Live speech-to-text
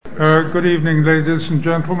Good evening, ladies and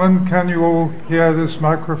gentlemen. Can you all hear this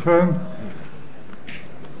microphone?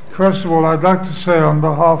 First of all, I'd like to say on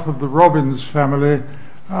behalf of the Robbins family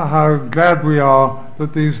how glad we are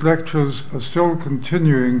that these lectures are still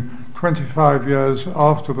continuing 25 years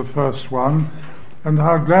after the first one, and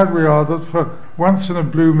how glad we are that for once in a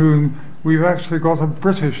blue moon we've actually got a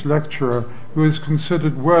British lecturer who is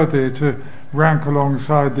considered worthy to rank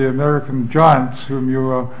alongside the American giants whom you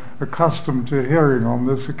are accustomed to hearing on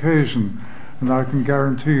this occasion, and I can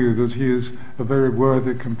guarantee you that he is a very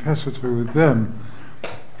worthy competitor with them.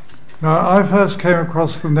 Now, I first came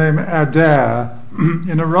across the name Adair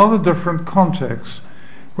in a rather different context.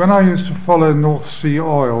 When I used to follow North Sea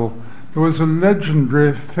oil, there was a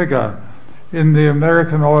legendary figure in the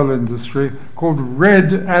American oil industry called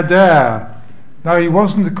Red Adair. Now, he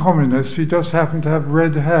wasn't a communist, he just happened to have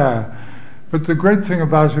red hair. But the great thing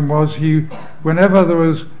about him was whenever there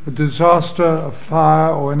was a disaster, a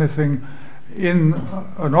fire or anything in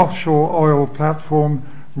an offshore oil platform,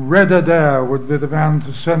 Red Adair would be the man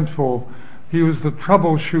to send for. He was the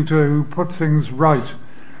troubleshooter who put things right.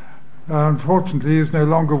 Unfortunately, he is no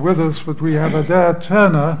longer with us, but we have Adair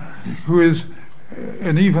Turner, who is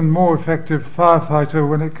an even more effective firefighter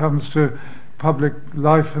when it comes to public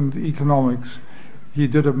life and economics. He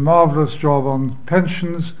did a marvelous job on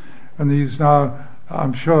pensions, and he's now,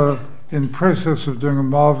 I'm sure, in process of doing a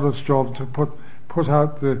marvelous job to put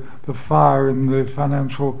out the fire in the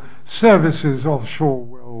financial services offshore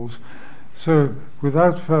wells. So,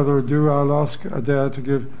 without further ado, I'll ask Adair to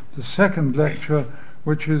give the second lecture,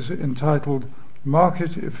 which is entitled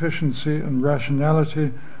Market Efficiency and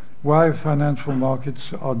Rationality, Why Financial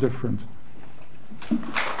Markets Are Different.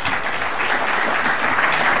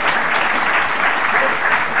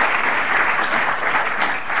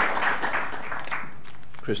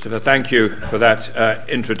 Christopher, thank you for that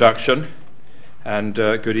introduction, and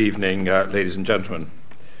good evening, ladies and gentlemen.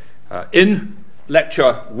 In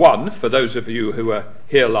Lecture 1, for those of you who were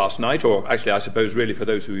here last night, or actually I suppose really for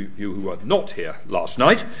those of you who were not here last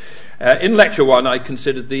night, in Lecture 1 I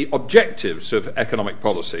considered the objectives of economic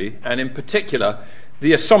policy, and in particular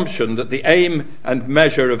the assumption that the aim and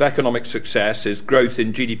measure of economic success is growth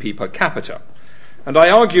in GDP per capita. And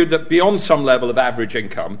I argued that beyond some level of average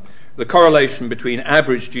income, the correlation between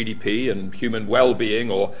average GDP and human well-being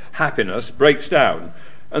or happiness breaks down,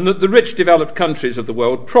 and that the rich developed countries of the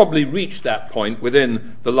world probably reached that point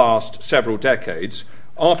within the last several decades,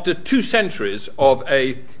 after 2 centuries of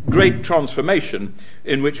a great transformation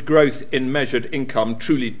in which growth in measured income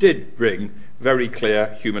truly did bring very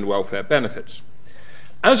clear human welfare benefits.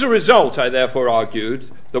 As a result, I therefore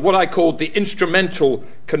argued that what I called the instrumental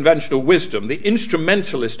conventional wisdom, the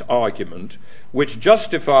instrumentalist argument, which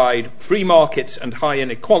justified free markets and high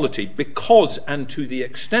inequality because and to the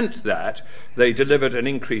extent that they delivered an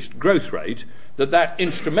increased growth rate, that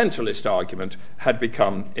instrumentalist argument had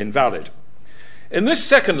become invalid. In this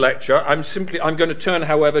second lecture, I'm going to turn,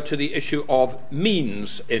 however, to the issue of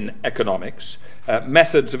means in economics,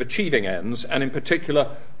 methods of achieving ends, and in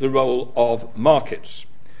particular the role of markets.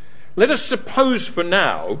 Let us suppose for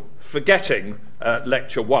now, forgetting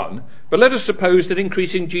Lecture 1, but let us suppose that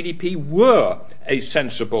increasing GDP were a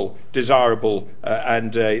sensible, desirable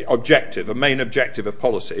and a main objective of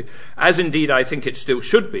policy, as indeed I think it still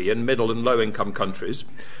should be in middle and low-income countries.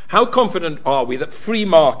 How confident are we that free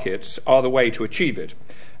markets are the way to achieve it?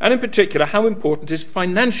 And in particular, how important is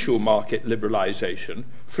financial market liberalisation,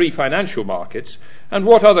 free financial markets, and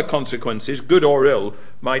what other consequences, good or ill,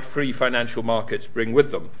 might free financial markets bring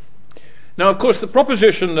with them? Now, of course, the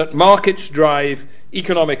proposition that markets drive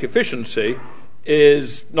economic efficiency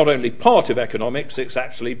is not only part of economics, it's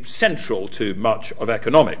actually central to much of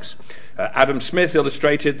economics. Adam Smith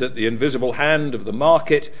illustrated that the invisible hand of the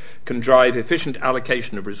market can drive efficient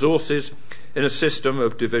allocation of resources in a system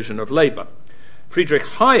of division of labour. Friedrich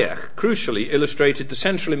Hayek crucially illustrated the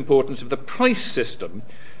central importance of the price system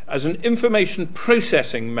as an information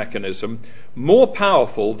processing mechanism more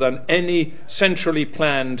powerful than any centrally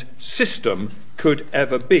planned system could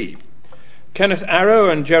ever be. Kenneth Arrow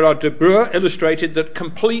and Gerard de Breuer illustrated that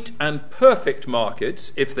complete and perfect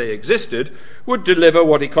markets, if they existed, would deliver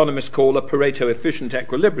what economists call a Pareto efficient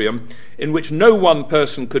equilibrium, in which no one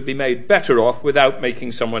person could be made better off without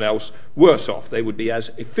making someone else worse off. They would be as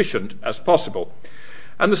efficient as possible.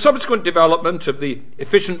 And the subsequent development of the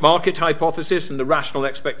efficient market hypothesis and the rational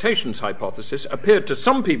expectations hypothesis appeared to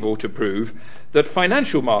some people to prove that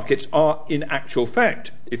financial markets are in actual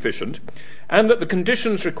fact efficient, and that the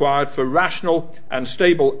conditions required for rational and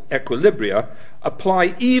stable equilibria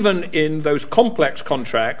apply even in those complex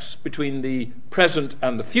contracts between the present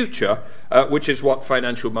and the future, which is what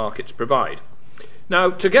financial markets provide. Now,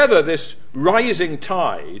 together, this rising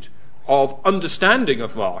tide of understanding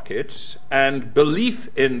of markets and belief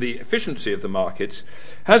in the efficiency of the markets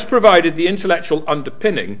has provided the intellectual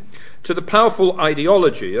underpinning to the powerful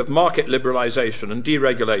ideology of market liberalisation and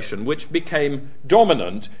deregulation, which became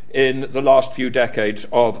dominant in the last few decades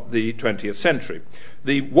of the 20th century.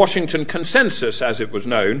 The Washington Consensus, as it was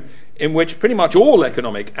known, in which pretty much all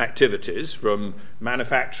economic activities, from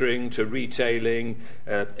manufacturing to retailing,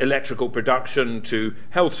 electrical production to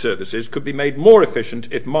health services, could be made more efficient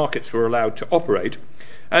if markets were allowed to operate,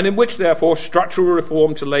 and in which, therefore, structural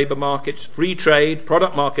reform to labour markets, free trade,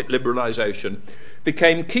 product market liberalisation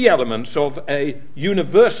became key elements of a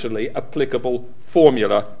universally applicable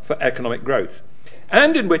formula for economic growth,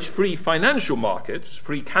 and in which free financial markets,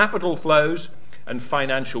 free capital flows, and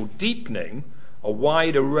financial deepening, a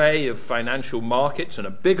wide array of financial markets and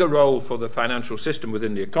a bigger role for the financial system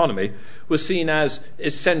within the economy, was seen as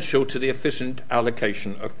essential to the efficient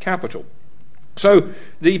allocation of capital. So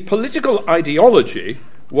the political ideology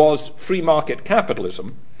was free market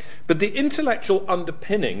capitalism, but the intellectual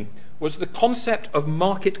underpinning was the concept of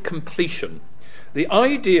market completion, the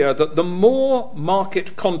idea that the more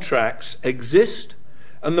market contracts exist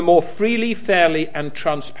and the more freely, fairly and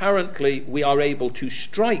transparently we are able to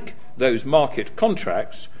strike those market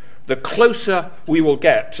contracts, the closer we will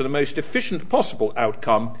get to the most efficient possible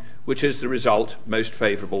outcome, which is the result most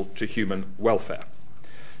favourable to human welfare.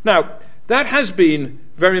 Now, that has been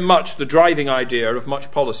very much the driving idea of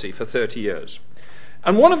much policy for 30 years.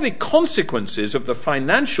 And one of the consequences of the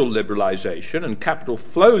financial liberalisation and capital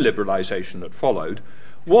flow liberalisation that followed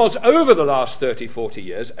was, over the last 30, 40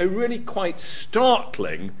 years, a really quite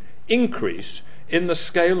startling increase in the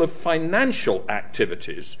scale of financial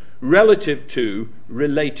activities relative to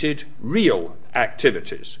related real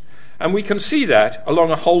activities. And we can see that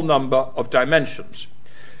along a whole number of dimensions.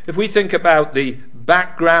 If we think about the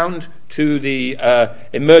background to the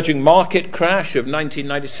emerging market crash of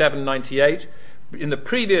 1997-98, in the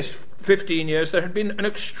previous 15 years, there had been an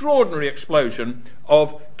extraordinary explosion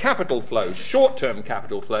of capital flows, short-term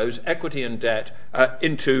capital flows, equity and debt,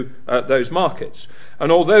 into those markets.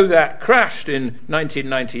 And although that crashed in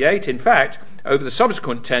 1998, in fact, over the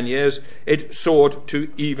subsequent 10 years, it soared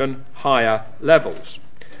to even higher levels.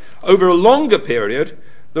 Over a longer period,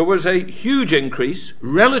 there was a huge increase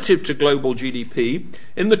relative to global GDP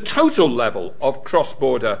in the total level of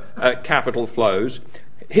cross-border capital flows,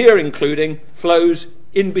 here including flows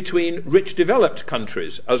in between rich developed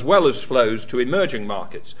countries as well as flows to emerging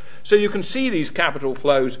markets. So you can see these capital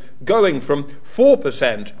flows going from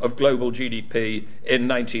 4% of global GDP in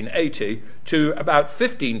 1980 to about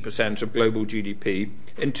 15% of global GDP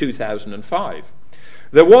in 2005.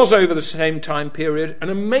 There was, over the same time period, an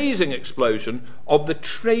amazing explosion of the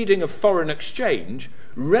trading of foreign exchange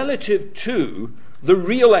relative to the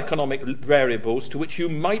real economic variables to which you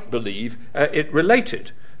might believe it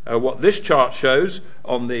related. What this chart shows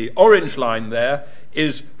on the orange line there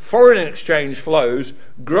is foreign exchange flows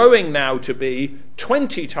growing now to be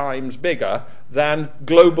 20 times bigger than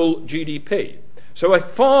global GDP. So a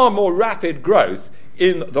far more rapid growth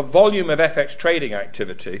in the volume of FX trading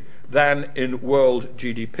activity than in world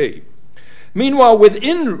GDP. Meanwhile,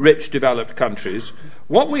 within rich developed countries,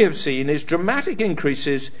 what we have seen is dramatic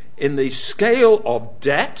increases in the scale of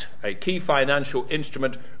debt, a key financial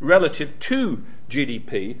instrument relative to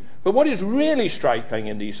GDP. But what is really striking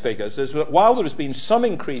in these figures is that while there has been some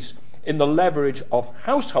increase in the leverage of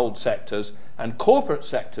household sectors and corporate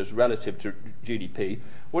sectors relative to GDP,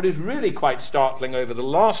 what is really quite startling over the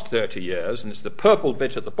last 30 years, and it's the purple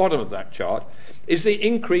bit at the bottom of that chart, is the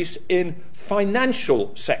increase in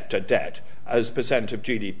financial sector debt as percent of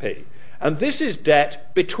GDP. And this is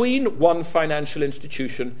debt between one financial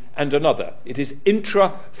institution and another. It is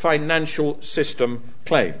intra-financial system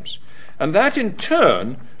claims. And that in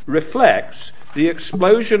turn reflects the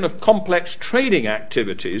explosion of complex trading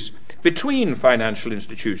activities between financial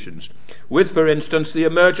institutions, with, for instance, the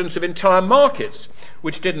emergence of entire markets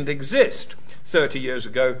which didn't exist 30 years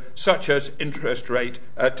ago, such as interest rate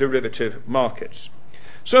derivative markets.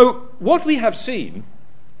 So what we have seen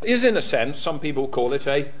is, in a sense, some people call it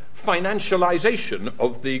a financialization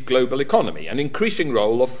of the global economy, an increasing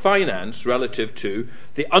role of finance relative to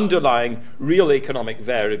the underlying real economic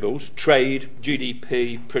variables, trade,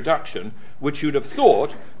 GDP, production, which you'd have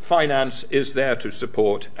thought finance is there to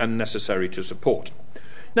support and necessary to support.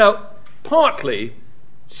 Now, partly,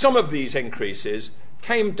 some of these increases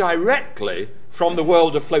came directly from the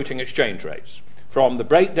world of floating exchange rates, from the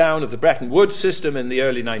breakdown of the Bretton Woods system in the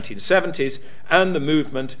early 1970s and the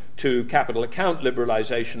movement to capital account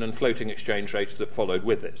liberalisation and floating exchange rates that followed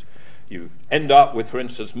with it. You end up with, for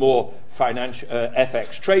instance, more financial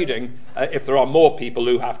FX trading if there are more people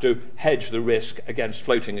who have to hedge the risk against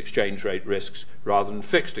floating exchange rate risks rather than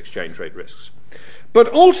fixed exchange rate risks. But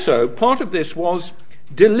also, part of this was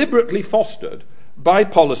deliberately fostered by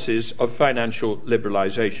policies of financial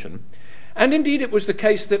liberalisation. And indeed, it was the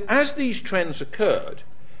case that as these trends occurred,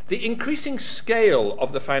 the increasing scale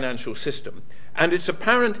of the financial system and its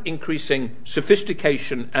apparent increasing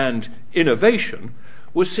sophistication and innovation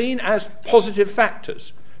were seen as positive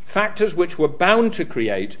factors, factors which were bound to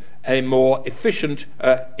create a more efficient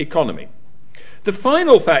economy. The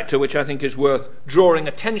final factor which I think is worth drawing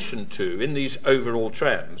attention to in these overall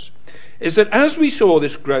trends is that as we saw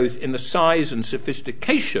this growth in the size and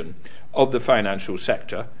sophistication of the financial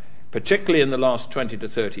sector, particularly in the last 20 to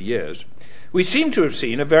 30 years, we seem to have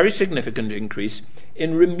seen a very significant increase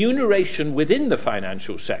in remuneration within the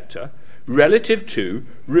financial sector relative to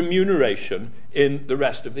remuneration in the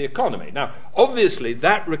rest of the economy. Now, obviously,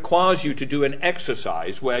 that requires you to do an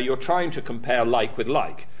exercise where you're trying to compare like with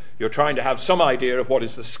like. You're trying to have some idea of what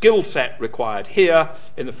is the skill set required here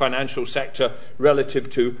in the financial sector relative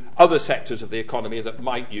to other sectors of the economy that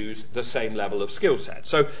might use the same level of skill set.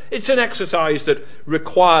 So it's an exercise that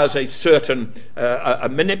requires a certain a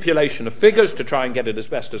manipulation of figures to try and get it as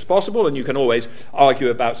best as possible, and you can always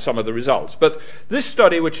argue about some of the results. But this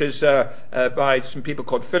study, which is by some people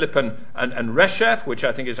called Philippon and Reshef, which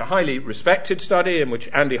I think is a highly respected study, and which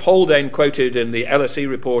Andy Haldane quoted in the LSE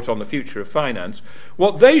report on the future of finance,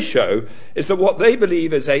 what they show is that what they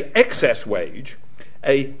believe is an excess wage,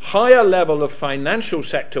 a higher level of financial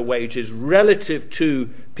sector wages relative to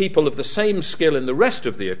people of the same skill in the rest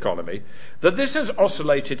of the economy, that this has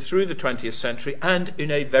oscillated through the 20th century and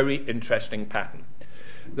in a very interesting pattern.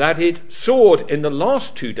 That it soared in the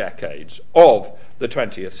last 2 decades of the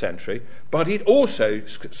 20th century, but it also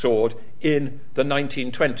soared in the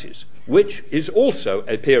 1920s, which is also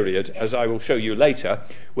a period, as I will show you later,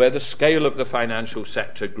 where the scale of the financial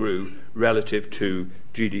sector grew relative to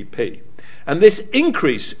GDP. And this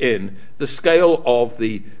increase in the scale of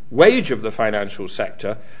the wage of the financial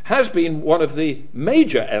sector has been one of the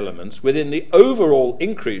major elements within the overall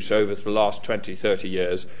increase over the last 20, 30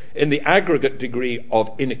 years in the aggregate degree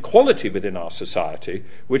of inequality within our society,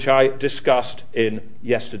 which I discussed in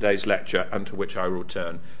yesterday's lecture and to which I will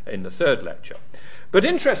return in the third lecture. But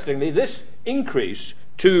interestingly, this increase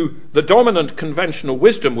to the dominant conventional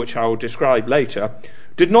wisdom, which I will describe later,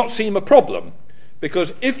 did not seem a problem,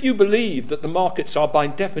 because if you believe that the markets are by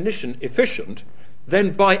definition efficient,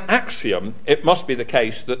 then by axiom it must be the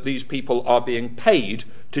case that these people are being paid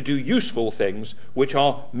to do useful things which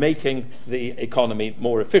are making the economy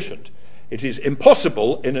more efficient. It is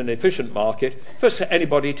impossible in an efficient market for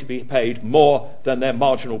anybody to be paid more than their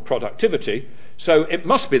marginal productivity, so it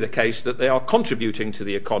must be the case that they are contributing to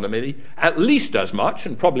the economy at least as much,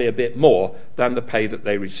 and probably a bit more, than the pay that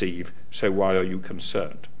they receive. So why are you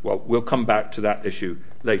concerned? Well, we'll come back to that issue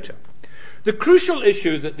later. The crucial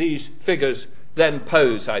issue that these figures then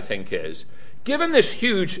pose, I think, is, given this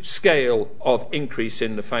huge scale of increase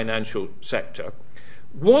in the financial sector,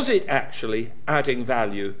 was it actually adding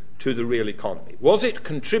value to the real economy? Was it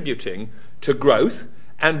contributing to growth,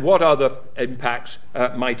 and what other impacts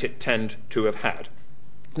might it tend to have had?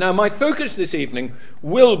 Now, my focus this evening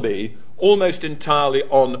will be almost entirely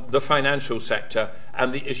on the financial sector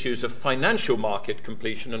and the issues of financial market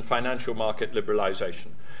completion and financial market liberalisation.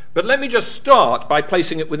 But let me just start by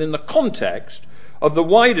placing it within the context of the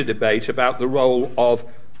wider debate about the role of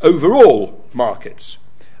overall markets.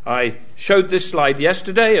 I showed this slide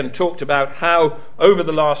yesterday and talked about how over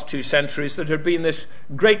the last 2 centuries there had been this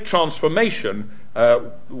great transformation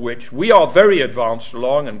which we are very advanced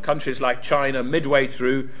along, and countries like China midway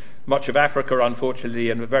through, much of Africa unfortunately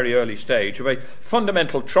in a very early stage, of a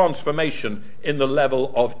fundamental transformation in the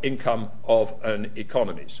level of income of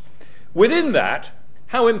economies. Within that,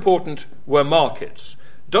 how important were markets?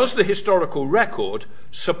 Does the historical record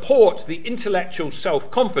support the intellectual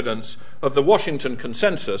self-confidence of the Washington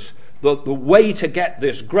Consensus that the way to get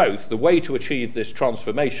this growth, the way to achieve this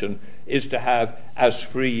transformation, is to have as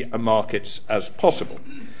free a markets as possible?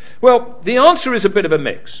 Well, the answer is a bit of a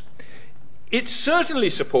mix. It certainly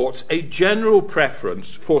supports a general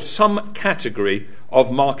preference for some category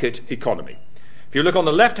of market economy. If you look on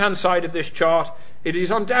the left-hand side of this chart, it is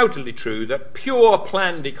undoubtedly true that pure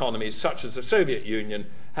planned economies such as the Soviet Union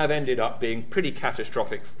have ended up being pretty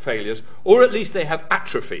catastrophic failures, or at least they have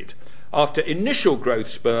atrophied. After initial growth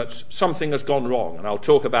spurts, something has gone wrong, and I'll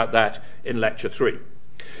talk about that in Lecture 3.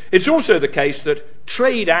 It's also the case that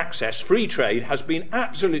trade access, free trade, has been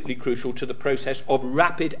absolutely crucial to the process of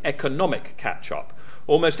rapid economic catch-up.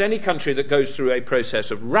 Almost any country that goes through a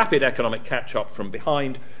process of rapid economic catch-up from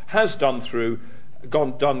behind has done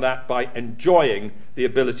that by enjoying the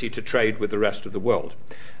ability to trade with the rest of the world.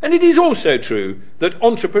 And it is also true that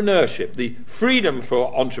entrepreneurship, the freedom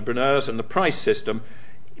for entrepreneurs and the price system,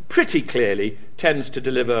 pretty clearly tends to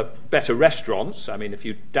deliver better restaurants. I mean, if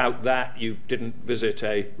you doubt that, you didn't visit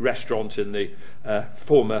a restaurant in the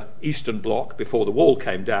former Eastern Bloc before the wall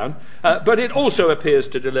came down. But it also appears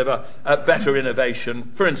to deliver better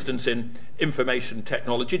innovation, for instance, in information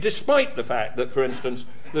technology, despite the fact that, for instance,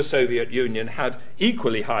 the Soviet Union had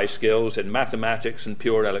equally high skills in mathematics and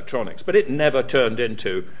pure electronics, but it never turned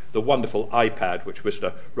into the wonderful iPad which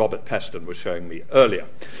Mr. Robert Peston was showing me earlier.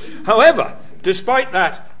 However, despite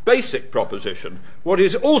that basic proposition, what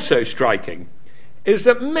is also striking is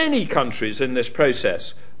that many countries in this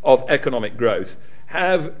process of economic growth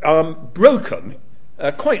have broken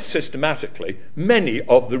quite systematically many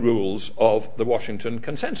of the rules of the Washington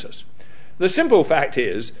Consensus. The simple fact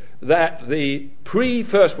is that the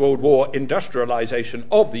pre-First World War industrialization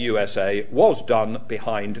of the USA was done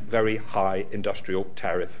behind very high industrial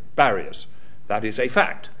tariff barriers. That is a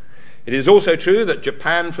fact. It is also true that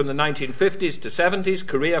Japan from the 1950s to 70s,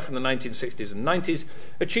 Korea from the 1960s and 90s,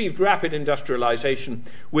 achieved rapid industrialization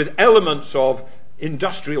with elements of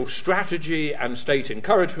industrial strategy and state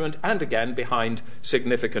encouragement, and again behind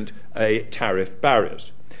significant tariff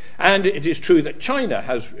barriers. And it is true that China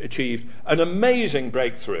has achieved an amazing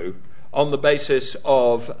breakthrough on the basis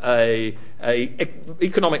of an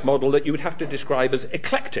economic model that you would have to describe as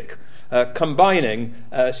eclectic, combining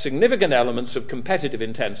significant elements of competitive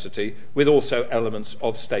intensity with also elements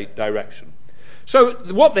of state direction. So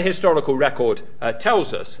what the historical record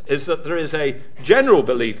tells us is that there is a general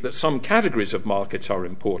belief that some categories of markets are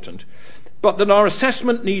important, but that our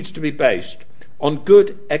assessment needs to be based on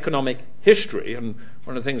good economic history. And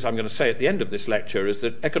one of the things I'm going to say at the end of this lecture is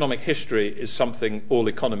that economic history is something all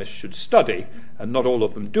economists should study, and not all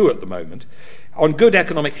of them do at the moment, on good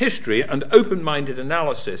economic history and open-minded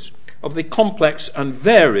analysis of the complex and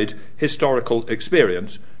varied historical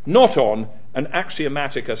experience, not on an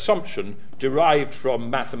axiomatic assumption derived from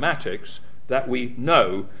mathematics that we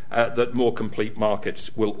know that more complete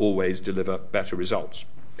markets will always deliver better results.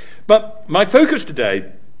 But my focus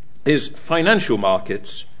today is financial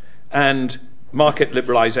markets and market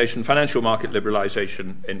liberalization, financial market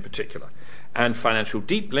liberalization in particular, and financial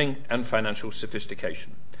deepening and financial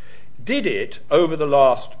sophistication. Did it, over the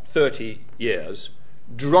last 30 years,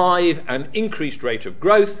 drive an increased rate of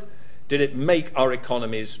growth? Did it make our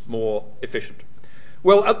economies more efficient?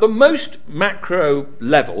 Well, at the most macro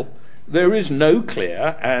level, there is no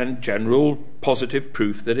clear and general positive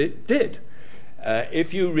proof that it did.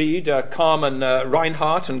 If you read Carmen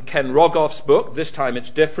Reinhart and Ken Rogoff's book, This Time It's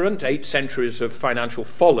Different, 8 Centuries of Financial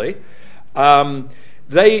Folly,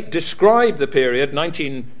 they describe the period,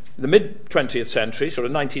 the mid-20th century, sort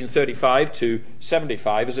of 1935 to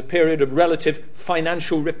 75, as a period of relative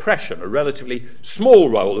financial repression, a relatively small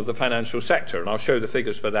role of the financial sector, and I'll show the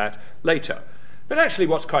figures for that later. But actually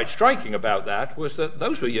what's quite striking about that was that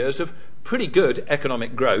those were years of pretty good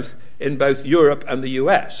economic growth in both Europe and the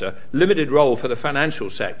US. A limited role for the financial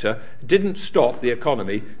sector didn't stop the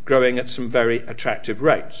economy growing at some very attractive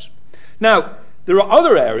rates. Now, there are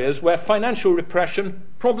other areas where financial repression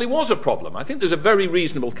probably was a problem. I think there's a very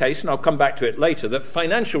reasonable case, and I'll come back to it later, that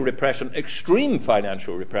financial repression, extreme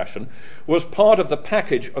financial repression, was part of the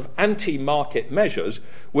package of anti-market measures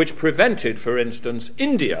which prevented, for instance,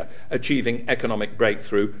 India achieving economic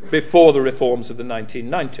breakthrough before the reforms of the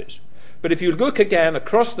 1990s. But if you look again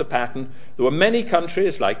across the pattern, there were many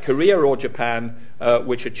countries like Korea or Japan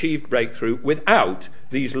which achieved breakthrough without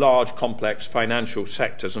these large, complex financial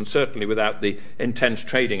sectors, and certainly without the intense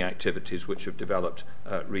trading activities which have developed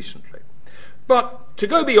recently. But to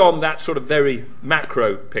go beyond that sort of very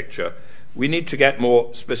macro picture, we need to get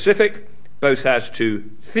more specific, both as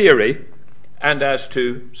to theory and as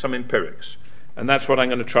to some empirics. And that's what I'm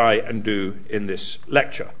going to try and do in this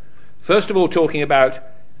lecture. First of all, talking about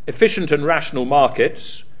efficient and rational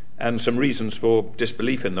markets and some reasons for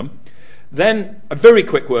disbelief in them. Then a very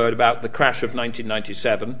quick word about the crash of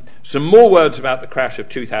 1997, some more words about the crash of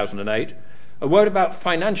 2008, a word about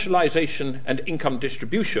financialization and income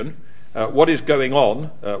distribution, what is going on,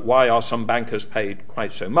 why are some bankers paid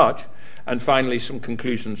quite so much, and finally some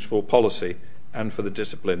conclusions for policy and for the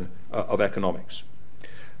discipline of economics.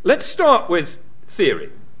 Let's start with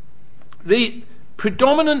theory. The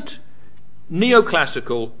predominant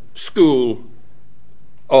neoclassical school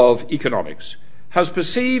of economics has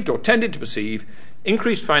perceived or tended to perceive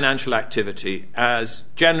increased financial activity as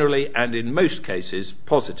generally and in most cases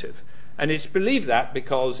positive. And it's believed that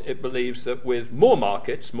because it believes that with more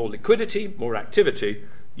markets, more liquidity, more activity,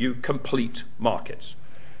 you complete markets.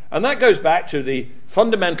 And that goes back to the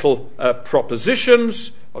fundamental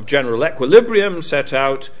propositions of general equilibrium set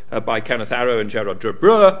out by Kenneth Arrow and Gerard de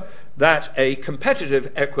Breuer, that a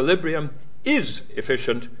competitive equilibrium is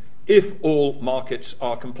efficient if all markets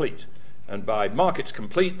are complete. And by markets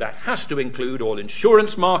complete, that has to include all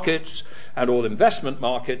insurance markets and all investment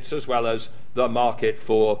markets, as well as the market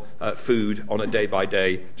for food on a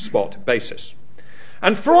day-by-day spot basis.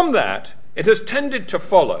 And from that, it has tended to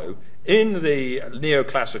follow, in the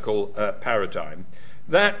neoclassical paradigm,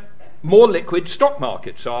 that more liquid stock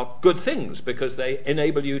markets are good things because they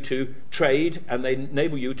enable you to trade and they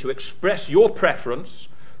enable you to express your preference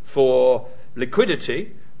for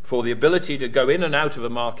liquidity, for the ability to go in and out of a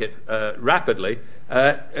market rapidly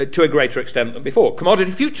to a greater extent than before.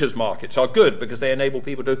 Commodity futures markets are good because they enable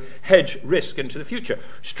people to hedge risk into the future.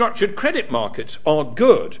 Structured credit markets are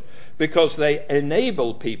good because they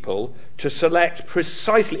enable people to select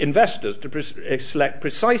precisely, investors to select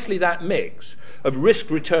precisely that mix of risk,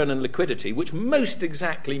 return and liquidity which most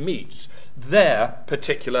exactly meets their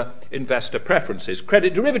particular investor preferences.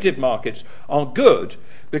 Credit derivative markets are good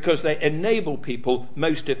because they enable people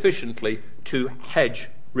most efficiently to hedge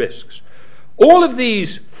risks. All of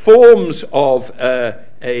these forms of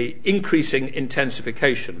increasing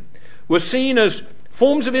intensification were seen as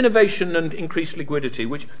forms of innovation and increased liquidity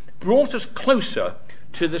which brought us closer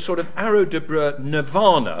to the sort of Arrow de Breuer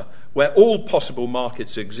nirvana where all possible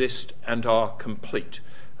markets exist and are complete,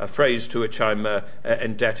 a phrase to which I'm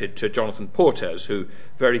indebted to Jonathan Portes, who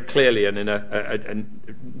very clearly and in a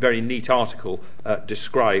very neat article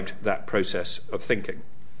described that process of thinking.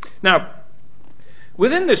 Now,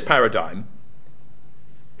 within this paradigm,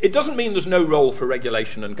 it doesn't mean there's no role for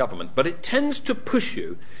regulation and government, but it tends to push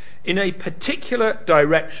you in a particular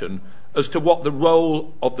direction as to what the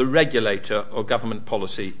role of the regulator or government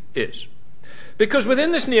policy is. Because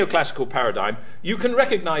within this neoclassical paradigm, you can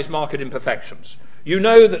recognize market imperfections. You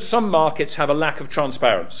know that some markets have a lack of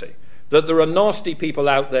transparency, that there are nasty people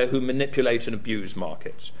out there who manipulate and abuse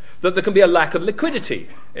markets, that there can be a lack of liquidity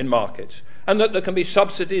in markets, and that there can be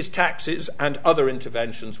subsidies, taxes, and other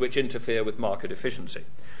interventions which interfere with market efficiency.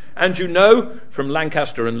 And you know from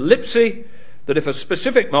Lancaster and Lipsey that if a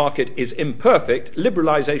specific market is imperfect,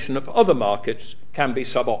 liberalisation of other markets can be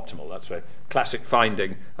suboptimal. That's a classic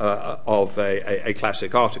finding of a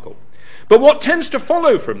classic article. But what tends to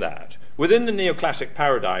follow from that within the neoclassic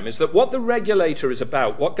paradigm is that what the regulator is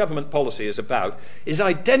about, what government policy is about, is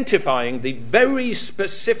identifying the very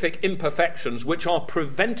specific imperfections which are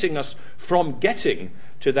preventing us from getting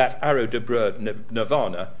to that Arrow de Breuer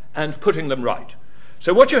nirvana and putting them right.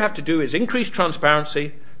 So what you have to do is increase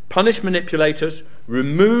transparency, punish manipulators,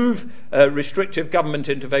 remove restrictive government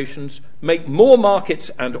interventions, make more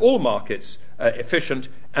markets and all markets efficient,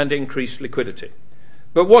 and increase liquidity.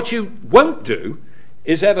 But what you won't do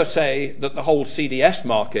is ever say that the whole CDS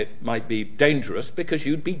market might be dangerous, because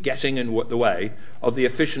you'd be getting in the way of the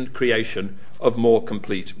efficient creation of more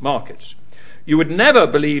complete markets. You would never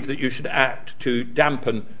believe that you should act to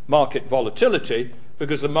dampen market volatility,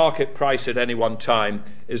 because the market price at any one time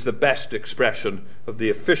is the best expression of the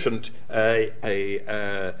efficient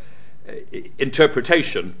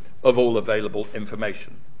interpretation of all available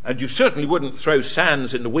information. And you certainly wouldn't throw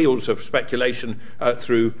sands in the wheels of speculation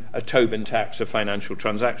through a Tobin tax, a financial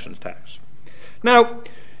transactions tax. Now,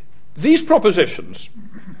 these propositions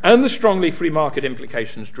and the strongly free market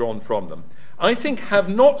implications drawn from them, I think, have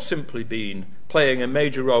not simply been playing a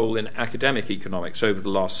major role in academic economics over the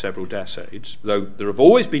last several decades, though there have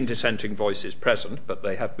always been dissenting voices present, but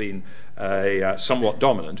they have been somewhat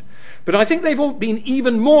dominant. But I think they've all been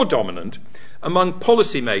even more dominant among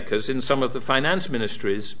policymakers in some of the finance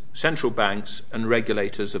ministries, central banks, and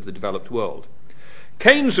regulators of the developed world.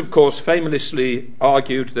 Keynes, of course, famously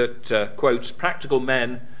argued that, quotes, practical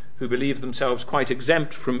men who believe themselves quite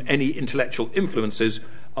exempt from any intellectual influences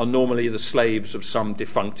are normally the slaves of some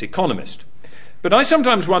defunct economist. But I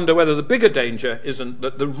sometimes wonder whether the bigger danger isn't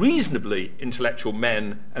that the reasonably intellectual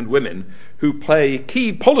men and women who play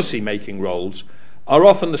key policy-making roles are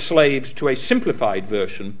often the slaves to a simplified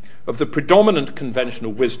version of the predominant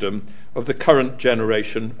conventional wisdom of the current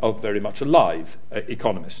generation of very much alive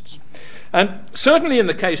economists. And certainly in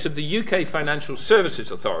the case of the UK Financial Services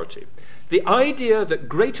Authority, the idea that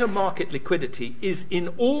greater market liquidity is in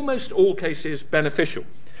almost all cases beneficial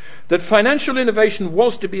that financial innovation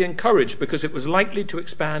was to be encouraged because it was likely to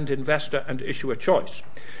expand investor and issuer choice,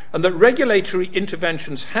 and that regulatory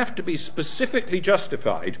interventions have to be specifically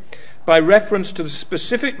justified by reference to the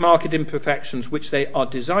specific market imperfections which they are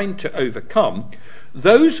designed to overcome,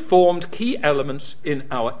 those formed key elements in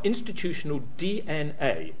our institutional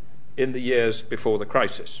DNA in the years before the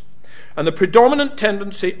crisis. And the predominant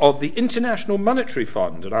tendency of the International Monetary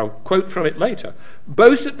Fund, and I'll quote from it later,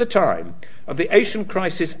 both at the time of the Asian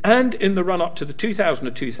crisis and in the run-up to the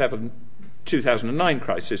 2009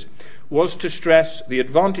 crisis, was to stress the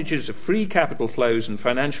advantages of free capital flows and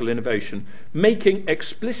financial innovation, making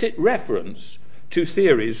explicit reference to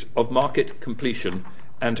theories of market completion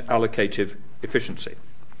and allocative efficiency.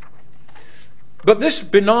 But this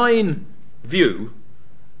benign view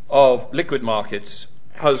of liquid markets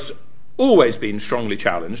has always been strongly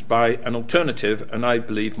challenged by an alternative and, I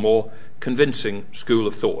believe, more convincing school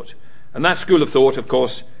of thought. And that school of thought, of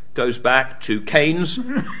course, goes back to Keynes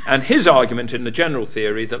and his argument in the general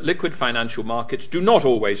theory that liquid financial markets do not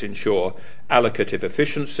always ensure allocative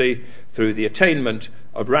efficiency through the attainment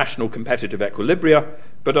of rational competitive equilibria,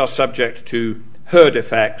 but are subject to herd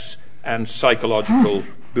effects and psychological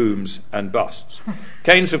booms and busts.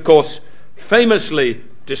 Keynes, of course, famously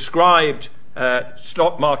described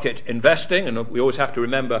stock market investing, and we always have to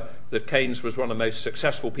remember that Keynes was one of the most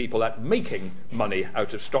successful people at making money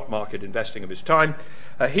out of stock market investing of his time.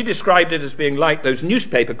 He described it as being like those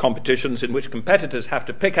newspaper competitions in which competitors have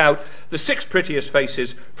to pick out the 6 prettiest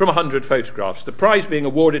faces from 100 photographs, the prize being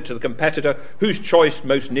awarded to the competitor whose choice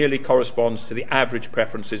most nearly corresponds to the average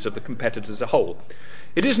preferences of the competitors as a whole.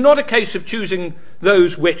 It is not a case of choosing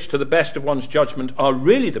those which, to the best of one's judgment, are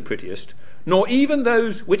really the prettiest, nor even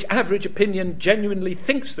those which average opinion genuinely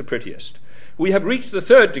thinks the prettiest. We have reached the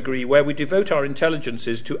 3rd degree where we devote our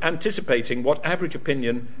intelligences to anticipating what average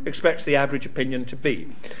opinion expects the average opinion to be.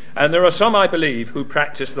 And there are some, I believe, who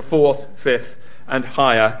practice the 4th, 5th, and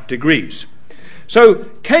higher degrees. So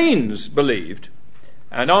Keynes believed,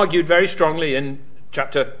 and argued very strongly in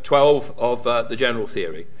chapter 12 of the General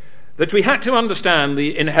Theory, that we had to understand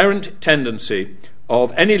the inherent tendency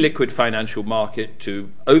of any liquid financial market to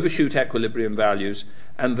overshoot equilibrium values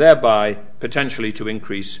and thereby potentially to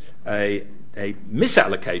increase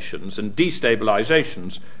misallocations and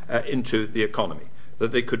destabilizations into the economy,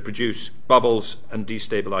 that they could produce bubbles and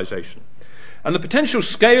destabilization. And the potential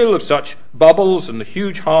scale of such bubbles and the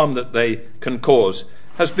huge harm that they can cause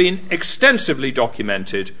has been extensively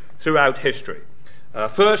documented throughout history.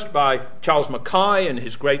 First by Charles Mackay in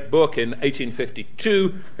his great book in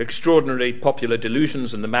 1852, Extraordinary Popular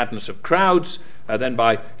Delusions and the Madness of Crowds, then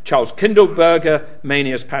by Charles Kindleberger,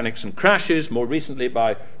 Manias, Panics and Crashes, more recently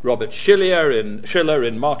by Robert Schiller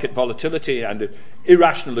in Market Volatility and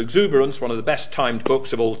Irrational Exuberance, one of the best timed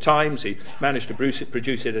books of all times. He managed to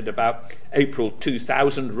produce it at about April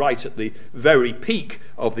 2000, right at the very peak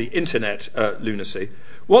of the internet lunacy.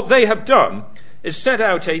 What they have done is set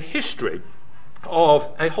out a history of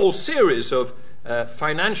a whole series of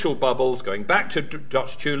financial bubbles going back to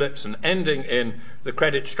Dutch tulips and ending in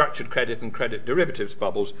the structured credit and credit derivatives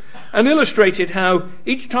bubbles, and illustrated how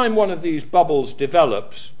each time one of these bubbles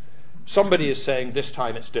develops, somebody is saying this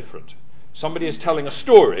time it's different. Somebody is telling a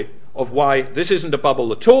story of why this isn't a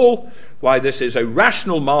bubble at all, why this is a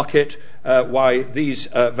rational market, why these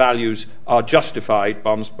values are justified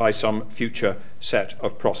by some future set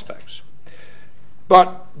of prospects.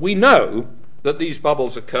 But we know that these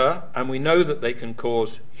bubbles occur, and we know that they can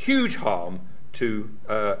cause huge harm to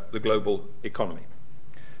the global economy.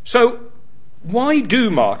 So why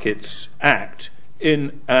do markets act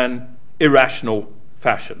in an irrational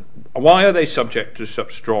fashion? Why are they subject to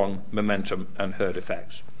such strong momentum and herd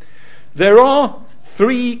effects? There are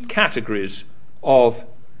 3 categories of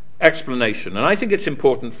explanation, and I think it's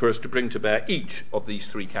important for us to bring to bear each of these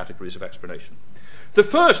 3 categories of explanation. The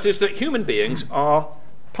first is that human beings are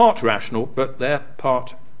part rational, but they're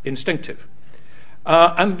part instinctive.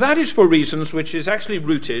 And that is for reasons which is actually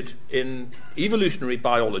rooted in evolutionary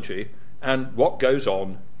biology and what goes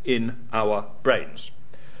on in our brains.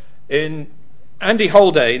 Andy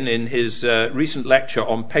Haldane, in his recent lecture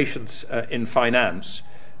on patience in finance,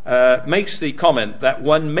 makes the comment that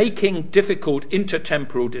when making difficult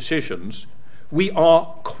intertemporal decisions, we are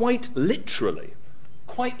quite literally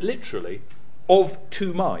of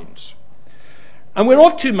 2 minds. And we're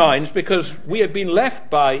of 2 minds because we have been left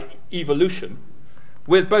by evolution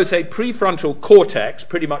with both a prefrontal cortex,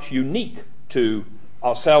 pretty much unique to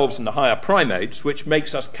ourselves and the higher primates, which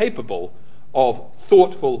makes us capable of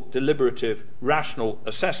thoughtful, deliberative, rational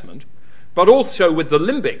assessment, but also with the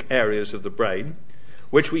limbic areas of the brain,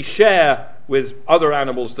 which we share with other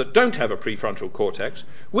animals that don't have a prefrontal cortex,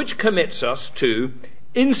 which commits us to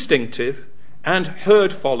instinctive and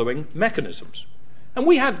herd-following mechanisms. And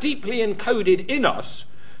we have deeply encoded in us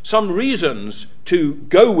some reasons to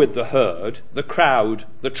go with the herd, the crowd,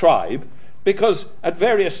 the tribe, because at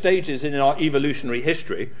various stages in our evolutionary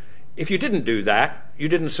history, if you didn't do that, you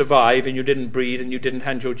didn't survive and you didn't breed and you didn't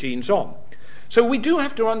hand your genes on. So we do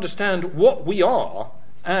have to understand what we are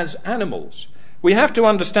as animals. We have to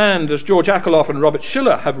understand, as George Akerlof and Robert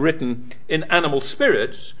Schiller have written in Animal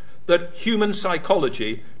Spirits, that human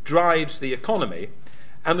psychology drives the economy,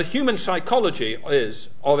 and the human psychology is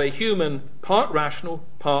of a human part rational,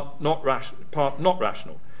 part not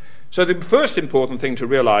rational. So the first important thing to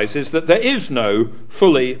realize is that there is no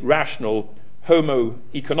fully rational Homo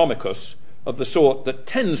economicus of the sort that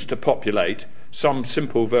tends to populate some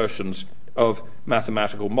simple versions of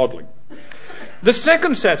mathematical modelling. The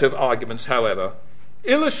second set of arguments, however,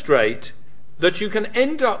 illustrate that you can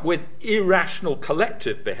end up with irrational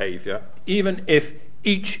collective behaviour even if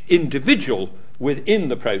each individual within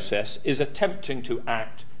the process is attempting to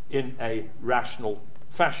act in a rational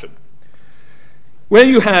fashion. Where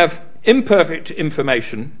you have imperfect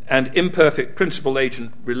information and imperfect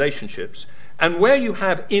principal-agent relationships, and where you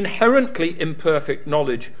have inherently imperfect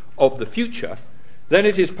knowledge of the future, then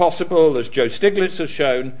it is possible, as Joe Stiglitz has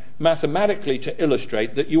shown, mathematically to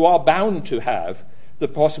illustrate that you are bound to have the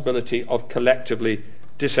possibility of collectively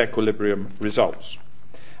disequilibrium results.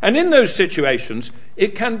 And in those situations,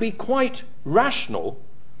 it can be quite rational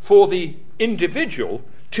for the individual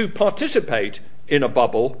to participate in a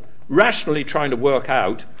bubble, rationally trying to work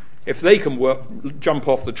out if they can jump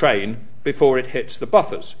off the train before it hits the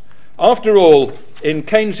buffers. After all, in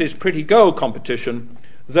Keynes's Pretty Girl competition,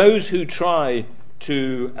 those who try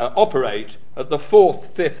to operate at the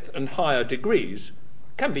 4th, 5th and higher degrees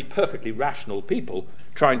can be perfectly rational people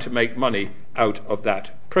trying to make money out of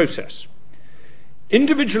that process.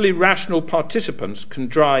 Individually rational participants can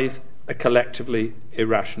drive a collectively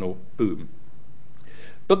irrational boom.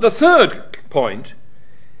 But the third point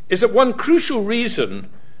is that one crucial reason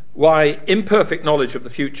why imperfect knowledge of the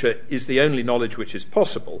future is the only knowledge which is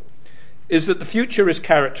possible is that the future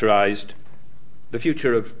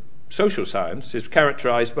of social science is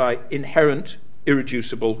characterized by inherent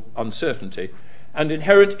irreducible uncertainty, and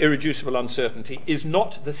inherent irreducible uncertainty is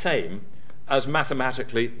not the same as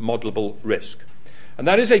mathematically modelable risk. And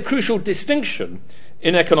that is a crucial distinction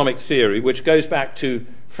in economic theory, which goes back to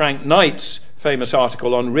Frank Knight's famous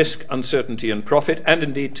article on risk, uncertainty and profit, and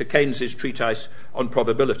indeed to Keynes's treatise on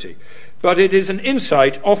probability. But it is an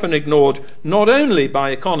insight often ignored not only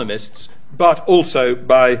by economists, but also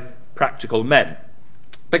by practical men.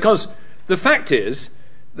 Because the fact is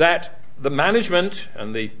that the management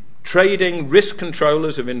and the trading risk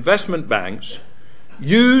controllers of investment banks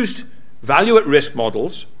used value-at-risk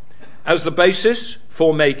models as the basis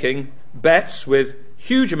for making bets with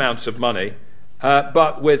huge amounts of money,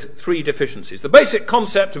 but with three deficiencies. The basic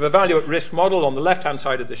concept of a value-at-risk model on the left-hand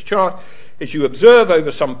side of this chart is you observe over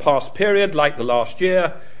some past period, like the last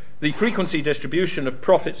year, the frequency distribution of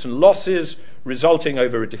profits and losses resulting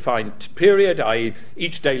over a defined period, i.e.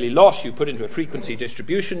 each daily loss you put into a frequency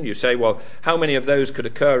distribution. You say, well, how many of those could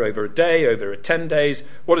occur over a day, over 10 days?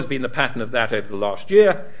 What has been the pattern of that over the last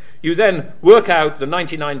year? You then work out the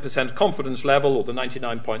 99% confidence level, or the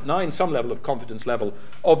 99.9, some level of confidence level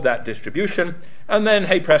of that distribution, and then,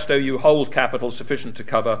 hey presto, you hold capital sufficient to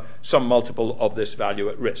cover some multiple of this value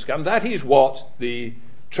at risk. And that is what the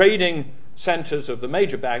trading centres of the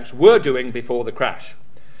major banks were doing before the crash.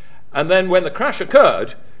 And then when the crash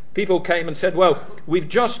occurred, people came and said, well, we've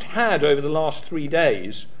just had over the last 3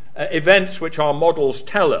 days events which our models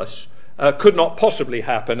tell us could not possibly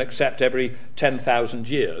happen except every 10,000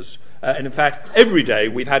 years. And in fact, every day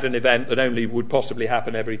we've had an event that only would possibly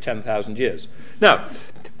happen every 10,000 years. Now,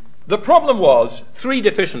 the problem was three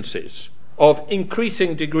deficiencies of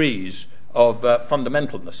increasing degrees of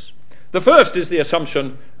fundamentalness. The first is the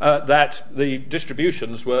assumption that the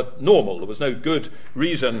distributions were normal. There was no good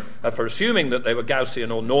reason for assuming that they were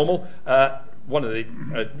Gaussian or normal. One of the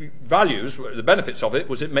values, the benefits of it,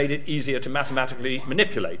 was it made it easier to mathematically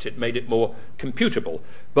manipulate. It made it more computable.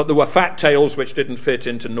 But there were fat tails which didn't fit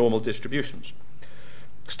into normal distributions.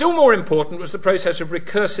 Still more important was the process of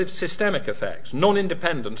recursive systemic effects,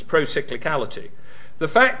 non-independence, pro-cyclicality. The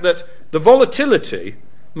fact that the volatility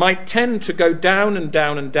might tend to go down and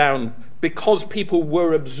down and down because people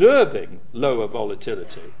were observing lower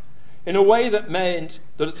volatility in a way that meant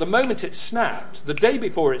that at the moment it snapped, the day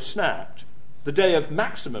before it snapped, the day of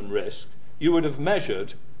maximum risk, you would have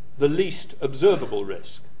measured the least observable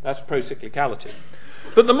risk. That's pro-cyclicality.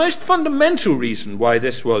 But the most fundamental reason why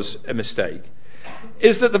this was a mistake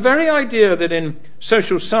is that the very idea that in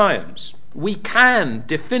social science we can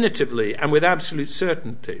definitively and with absolute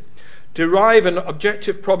certainty derive an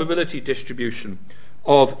objective probability distribution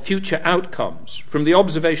of future outcomes from the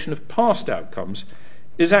observation of past outcomes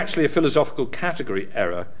is actually a philosophical category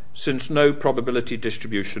error, since no probability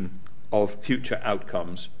distribution of future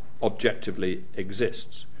outcomes objectively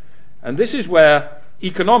exists. And this is where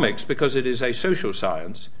economics, because it is a social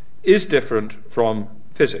science, is different from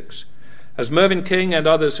physics. As Mervyn King and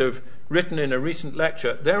others have written in a recent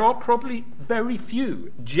lecture, there are probably very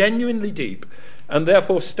few genuinely deep and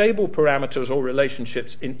therefore stable parameters or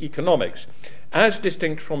relationships in economics, as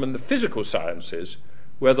distinct from in the physical sciences,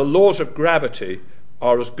 where the laws of gravity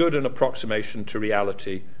are as good an approximation to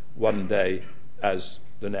reality one day as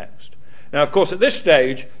the next. Now, of course, at this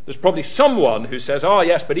stage, there's probably someone who says,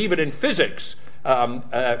 yes, but even in physics,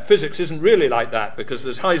 physics isn't really like that because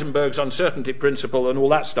there's Heisenberg's uncertainty principle and all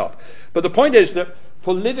that stuff. But the point is that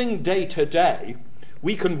for living day to day,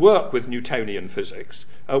 we can work with Newtonian physics.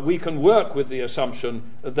 We can work with the assumption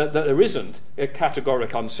that there isn't a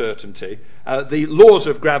categoric uncertainty. The laws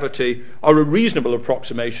of gravity are a reasonable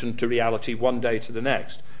approximation to reality one day to the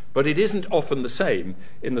next. But it isn't often the same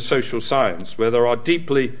in the social science, where there are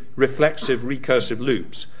deeply reflexive, recursive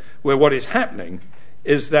loops, where what is happening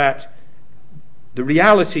is that the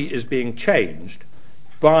reality is being changed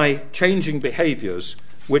by changing behaviors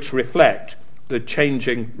which reflect the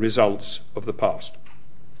changing results of the past.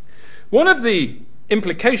 One of the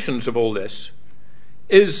implications of all this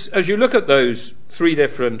is, as you look at those three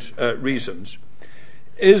different reasons,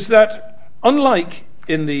 is that unlike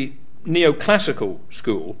in the neoclassical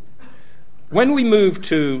school, when we move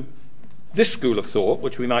to this school of thought,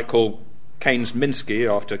 which we might call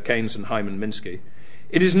Keynes-Minsky after Keynes and Hyman Minsky,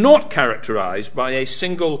 it is not characterized by a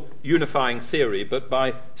single unifying theory, but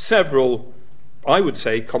by several, I would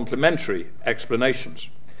say, complementary explanations.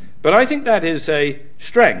 But I think that is a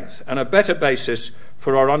strength and a better basis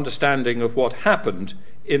for our understanding of what happened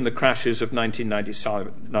in the crashes of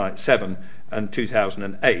 1997 and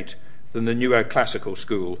 2008 than the neoclassical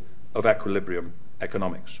school of equilibrium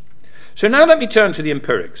economics. So now let me turn to the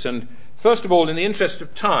empirics. And first of all, in the interest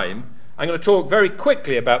of time, I'm going to talk very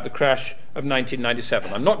quickly about the crash of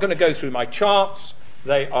 1997. I'm not going to go through my charts.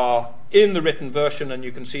 They are in the written version, and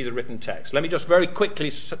you can see the written text. Let me just very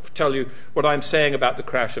quickly tell you what I'm saying about the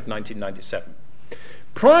crash of 1997.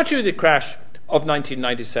 Prior to the crash of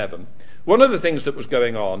 1997, one of the things that was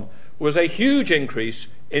going on was a huge increase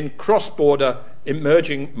in cross-border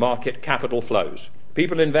emerging market capital flows.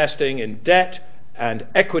 People investing in debt and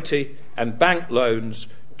equity and bank loans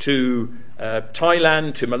to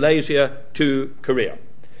Thailand, to Malaysia, to Korea.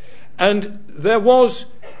 And there was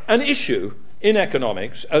an issue in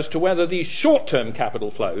economics as to whether these short-term capital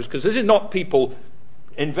flows, because this is not people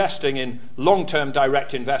investing in long-term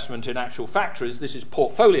direct investment in actual factories, this is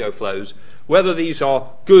portfolio flows, whether these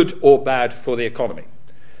are good or bad for the economy.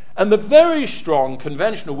 And the very strong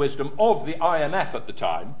conventional wisdom of the IMF at the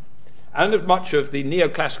time, and of much of the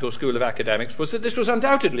neoclassical school of academics, was that this was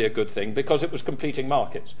undoubtedly a good thing because it was completing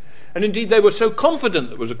markets. And indeed, they were so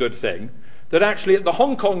confident it was a good thing that actually at the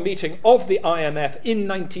Hong Kong meeting of the IMF in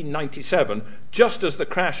 1997, just as the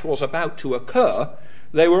crash was about to occur,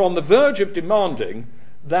 they were on the verge of demanding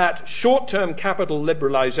that short-term capital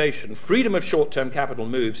liberalization, freedom of short-term capital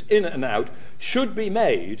moves in and out, should be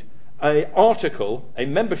made a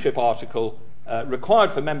membership article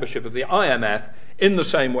required for membership of the IMF, in the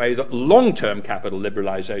same way that long-term capital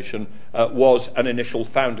liberalization was an initial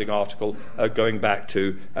founding article going back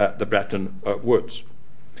to the Bretton Woods.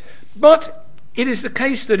 But it is the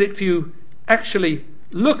case that if you actually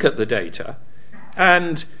look at the data,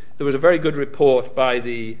 and there was a very good report by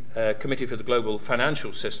the Committee for the Global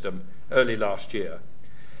Financial System early last year,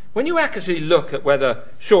 when you actually look at whether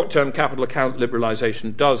short-term capital account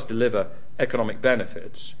liberalization does deliver economic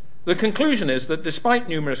benefits, the conclusion is that despite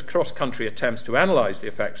numerous cross-country attempts to analyse the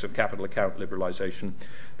effects of capital account liberalisation,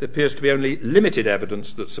 there appears to be only limited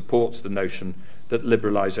evidence that supports the notion that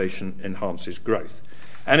liberalisation enhances growth.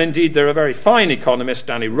 And indeed, there are very fine economists,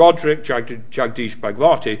 Danny Roderick, Jagdish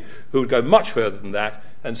Bhagwati, who would go much further than that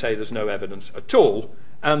and say there's no evidence at all,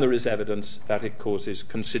 and there is evidence that it causes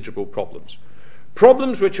considerable problems.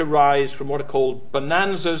 Problems which arise from what are called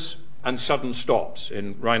bonanzas and sudden stops,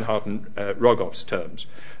 in Reinhardt and Rogoff's terms.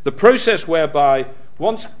 The process whereby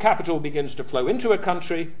once capital begins to flow into a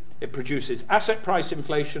country, it produces asset price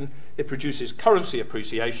inflation, it produces currency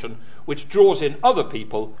appreciation, which draws in other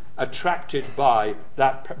people attracted by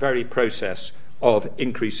that very process of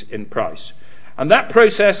increase in price. And that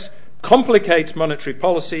process complicates monetary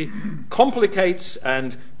policy, complicates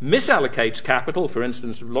and misallocates capital. For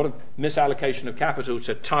instance, a lot of misallocation of capital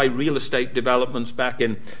to Thai real estate developments back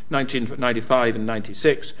in 1995 and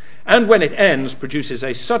 96, and when it ends, produces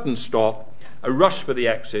a sudden stop, a rush for the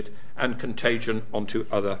exit, and contagion onto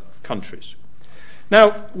other countries.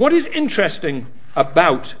 Now, what is interesting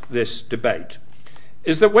about this debate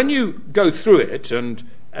is that when you go through it and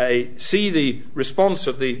see the response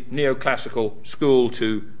of the neoclassical school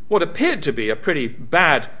to what appeared to be a pretty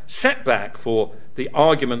bad setback for the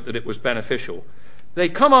argument that it was beneficial, they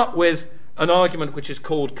come up with an argument which is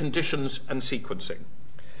called conditions and sequencing.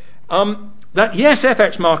 That yes,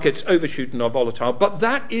 FX markets overshoot and are volatile, but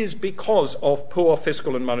that is because of poor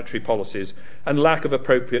fiscal and monetary policies and lack of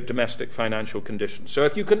appropriate domestic financial conditions. So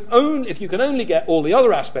if you can only get all the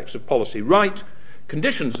other aspects of policy right,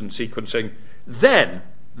 conditions and sequencing, then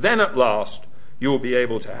at last you will be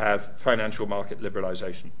able to have financial market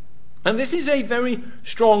liberalization. And this is a very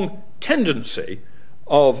strong tendency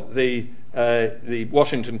of the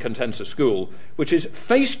Washington Consensus School, which is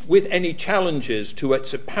faced with any challenges to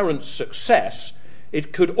its apparent success,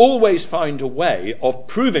 it could always find a way of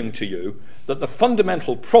proving to you that the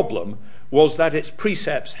fundamental problem was that its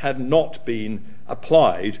precepts had not been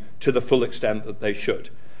applied to the full extent that they should.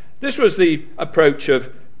 This was the approach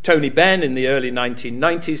of Tony Benn in the early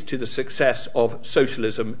 1990s to the success of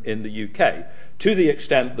socialism in the UK. To the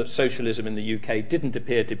extent that socialism in the UK didn't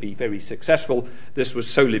appear to be very successful, this was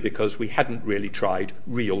solely because we hadn't really tried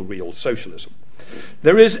real socialism.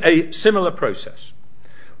 There is a similar process.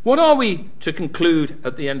 What are we to conclude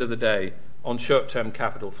at the end of the day on short-term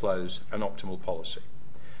capital flows and optimal policy?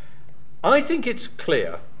 I think it's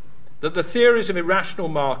clear that the theories of irrational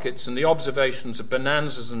markets and the observations of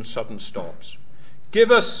bonanzas and sudden stops give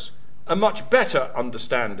us a much better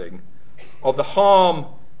understanding of the harm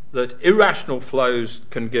that irrational flows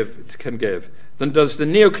can give than does the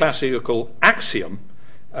neoclassical axiom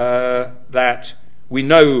that we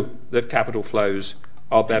know that capital flows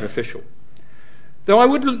are beneficial. Though I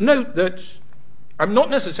would note that I'm not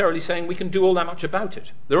necessarily saying we can do all that much about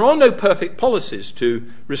it. There are no perfect policies to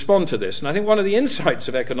respond to this, and I think one of the insights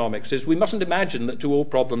of economics is we mustn't imagine that to all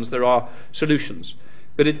problems there are solutions.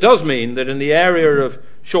 But it does mean that in the area of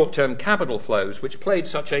short-term capital flows, which played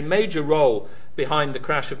such a major role behind the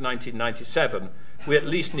crash of 1997, we at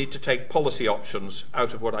least need to take policy options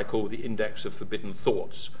out of what I call the index of forbidden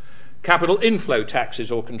thoughts. Capital inflow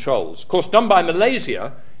taxes or controls, of course done by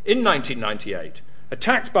Malaysia in 1998,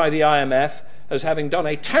 attacked by the IMF as having done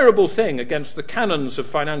a terrible thing against the canons of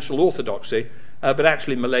financial orthodoxy, but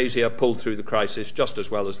actually Malaysia pulled through the crisis just as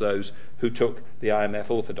well as those who took the IMF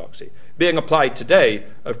orthodoxy. Being applied today,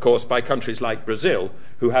 of course, by countries like Brazil,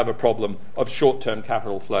 who have a problem of short-term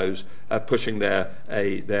capital flows pushing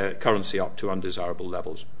their currency up to undesirable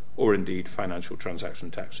levels, or indeed financial transaction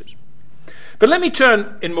taxes. But let me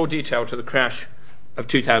turn in more detail to the crash of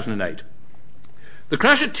 2008. The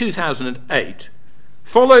crash of 2008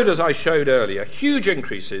 followed, as I showed earlier, huge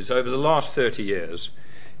increases over the last 30 years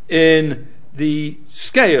in the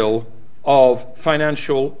scale of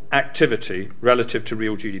financial activity relative to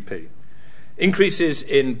real GDP. Increases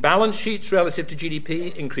in balance sheets relative to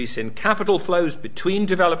GDP, increase in capital flows between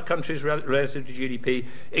developed countries relative to GDP,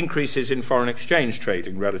 increases in foreign exchange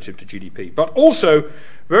trading relative to GDP. But also,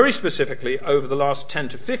 very specifically, over the last 10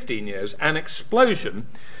 to 15 years, an explosion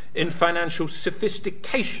in financial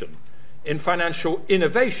sophistication, in financial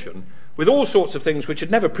innovation, with all sorts of things which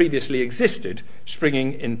had never previously existed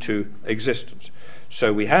springing into existence.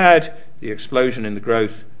 So we had the explosion in the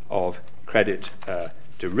growth of credit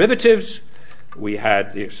derivatives. We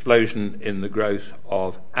had the explosion in the growth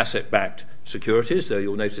of asset-backed securities, though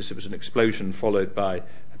you'll notice it was an explosion followed by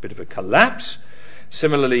a bit of a collapse.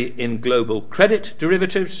 Similarly, in global credit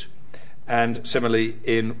derivatives, and similarly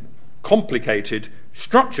in complicated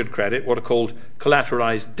structured credit, what are called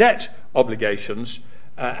collateralized debt obligations,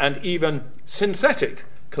 and even synthetic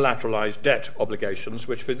collateralized debt obligations,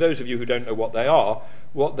 which for those of you who don't know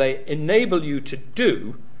what they enable you to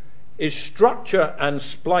do is structure and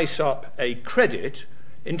splice up a credit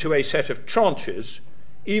into a set of tranches,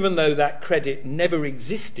 even though that credit never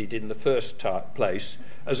existed in the first place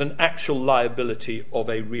as an actual liability of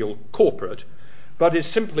a real corporate, but is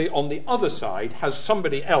simply on the other side has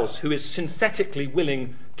somebody else who is synthetically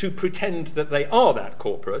willing to pretend that they are that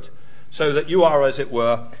corporate, so that you are, as it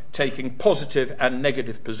were, taking positive and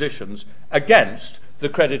negative positions against the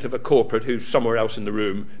credit of a corporate who's somewhere else in the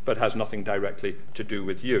room but has nothing directly to do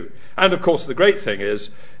with you. And, of course, the great thing is,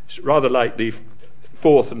 rather like the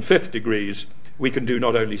fourth and fifth degrees, we can do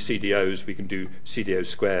not only CDOs, we can do CDO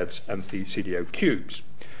squareds and CDO cubes.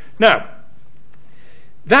 Now,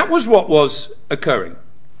 That was what was occurring.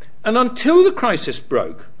 And until the crisis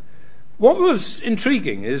broke, what was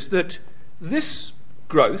intriguing is that this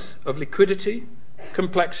growth of liquidity,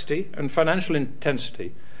 complexity, and financial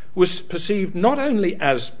intensity was perceived not only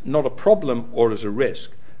as not a problem or as a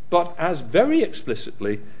risk, but as very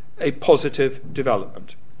explicitly a positive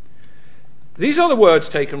development. These are the words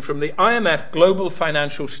taken from the IMF Global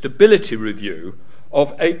Financial Stability Review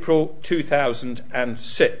of April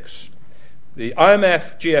 2006. The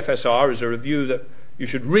IMF GFSR is a review that you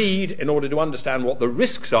should read in order to understand what the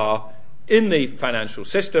risks are in the financial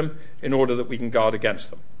system in order that we can guard against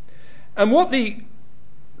them. And what the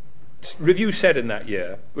review said in that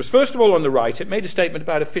year was, first of all, on the right, it made a statement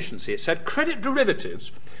about efficiency. It said credit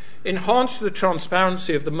derivatives enhance the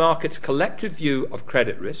transparency of the market's collective view of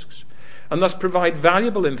credit risks and thus provide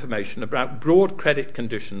valuable information about broad credit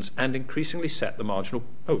conditions and increasingly set the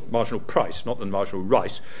marginal price, not the marginal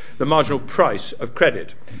rice, the marginal price of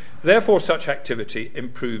credit. Therefore, such activity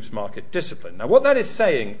improves market discipline. Now, what that is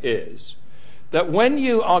saying is that when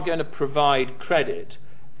you are going to provide credit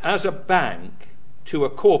as a bank to a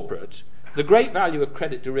corporate, the great value of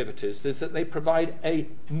credit derivatives is that they provide a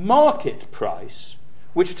market price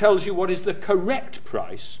which tells you what is the correct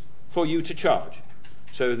price for you to charge.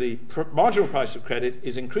 So the marginal price of credit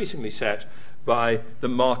is increasingly set by the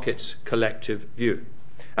market's collective view.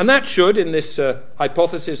 And that should, in this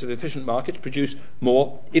hypothesis of efficient markets, produce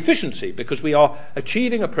more efficiency, because we are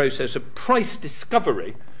achieving a process of price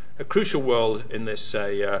discovery, a crucial word in this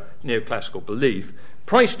neoclassical belief,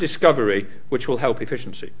 price discovery, which will help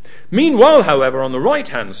efficiency. Meanwhile, however, on the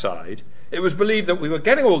right-hand side, it was believed that we were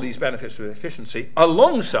getting all these benefits of efficiency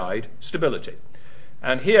alongside stability.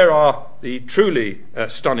 And here are the truly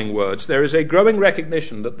stunning words. There is a growing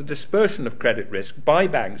recognition that the dispersion of credit risk by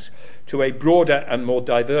banks to a broader and more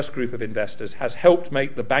diverse group of investors has helped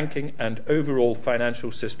make the banking and overall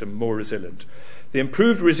financial system more resilient. The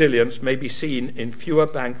improved resilience may be seen in fewer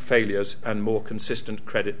bank failures and more consistent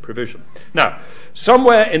credit provision. Now,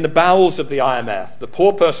 somewhere in the bowels of the IMF, the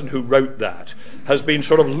poor person who wrote that has been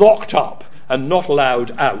sort of locked up and not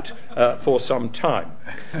allowed out for some time.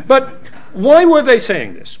 But why were they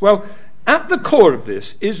saying this? Well, at the core of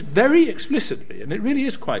this is very explicitly, and it really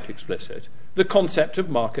is quite explicit, the concept of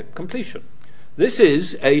market completion. This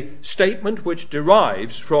is a statement which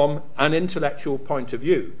derives from an intellectual point of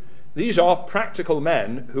view. These are practical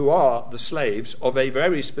men who are the slaves of a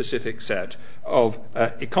very specific set of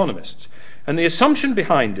economists. And the assumption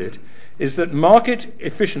behind it is that market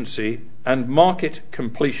efficiency and market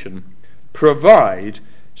completion provide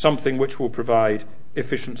something which will provide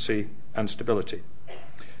efficiency and stability.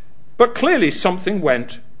 But clearly something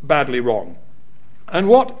went badly wrong. And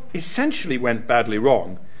what essentially went badly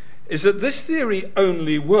wrong is that this theory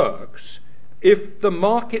only works if the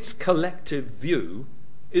market's collective view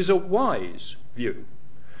is a wise view.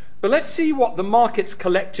 But let's see what the market's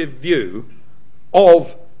collective view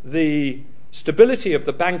of the stability of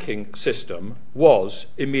the banking system was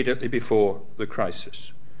immediately before the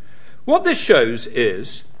crisis. What this shows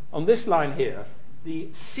is, on this line here, the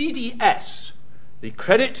CDS, the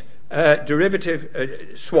credit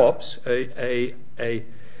derivative swaps, a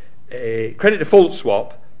credit default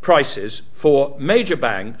swap prices for major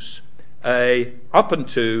banks up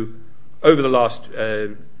until over the last,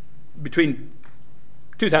 between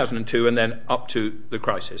 2002 and then up to the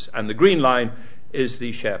crisis. And the green line is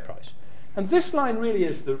the share price. And this line really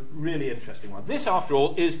is the really interesting one. This, after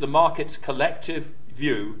all, is the market's collective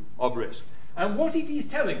view of risk. And what it is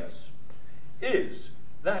telling us is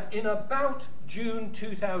that in about June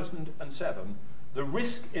 2007, the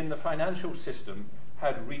risk in the financial system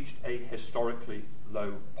had reached a historically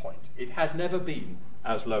low point. It had never been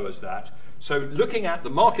as low as that. So looking at the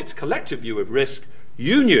market's collective view of risk,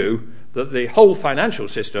 you knew that the whole financial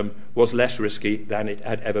system was less risky than it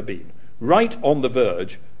had ever been, right on the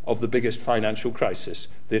verge of the biggest financial crisis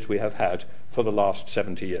that we have had for the last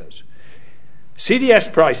 70 years.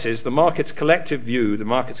 CDS prices, the market's collective view, the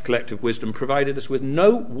market's collective wisdom, provided us with no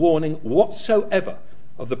warning whatsoever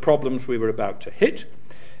of the problems we were about to hit,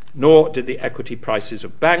 nor did the equity prices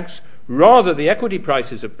of banks. Rather, the equity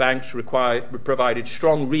prices of banks provided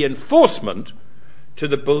strong reinforcement to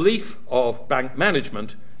the belief of bank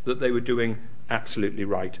management that they were doing absolutely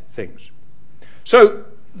right things. So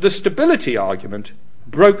the stability argument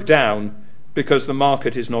broke down because the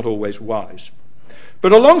market is not always wise.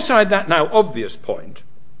 But alongside that now obvious point,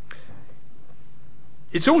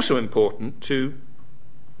 it's also important to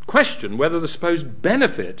question whether the supposed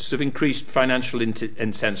benefits of increased financial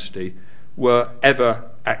intensity were ever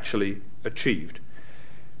actually achieved.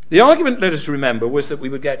 The argument, let us remember, was that we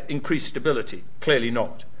would get increased stability. Clearly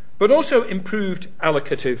not. but also improved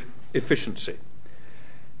allocative efficiency.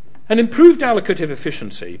 And improved allocative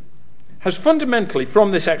efficiency has fundamentally,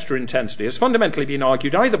 from this extra intensity, has fundamentally been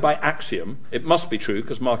argued either by axiom, it must be true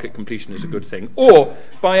because market completion is a good thing, or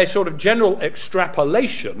by a sort of general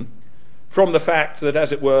extrapolation from the fact that,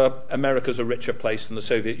 as it were, America's a richer place than the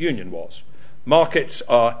Soviet Union was. Markets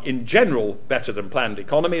are, in general, better than planned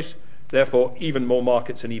economies. Therefore, even more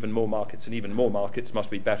markets and even more markets and even more markets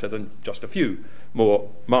must be better than just a few more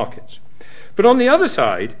markets. But on the other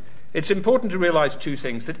side, it's important to realize two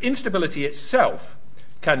things: that instability itself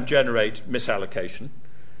can generate misallocation.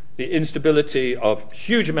 The instability of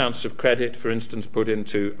huge amounts of credit, for instance, put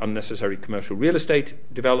into unnecessary commercial real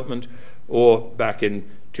estate development, or back in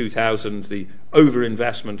 2000, the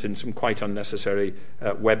overinvestment in some quite unnecessary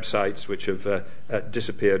websites which have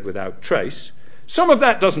disappeared without trace. Some of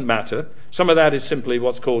that doesn't matter. Some of that is simply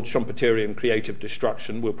what's called Schumpeterian creative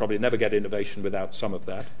destruction. We'll probably never get innovation without some of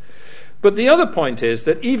that. But the other point is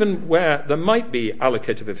that even where there might be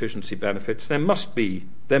allocative efficiency benefits, there must be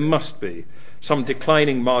some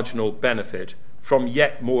declining marginal benefit from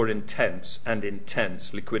yet more intense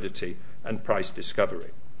liquidity and price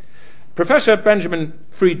discovery. Professor Benjamin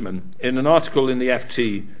Friedman, in an article in the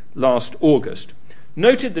FT last August,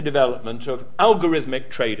 noted the development of algorithmic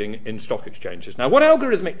trading in stock exchanges. Now, what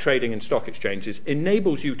algorithmic trading in stock exchanges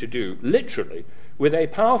enables you to do, literally, with a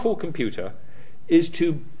powerful computer, is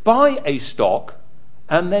to buy a stock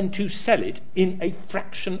and then to sell it in a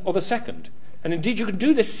fraction of a second. And indeed, you can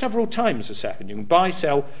do this several times a second. You can buy,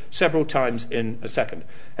 sell several times in a second.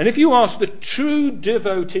 And if you ask the true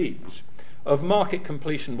devotees of market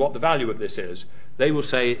completion what the value of this is, they will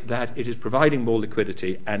say that it is providing more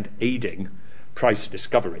liquidity and aiding price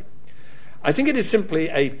discovery. I think it is simply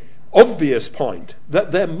an obvious point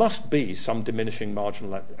that there must be some diminishing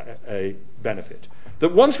marginal benefit.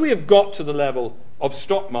 That once we have got to the level of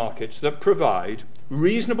stock markets that provide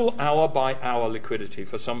reasonable hour-by-hour liquidity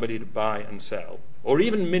for somebody to buy and sell, or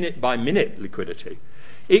even minute-by-minute liquidity,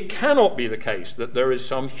 it cannot be the case that there is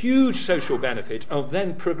some huge social benefit of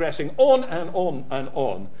then progressing on and on and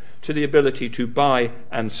on to the ability to buy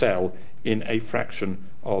and sell in a fraction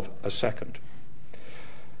of a second.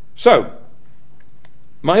 So,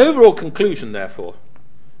 my overall conclusion, therefore,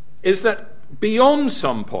 is that beyond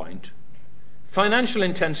some point, financial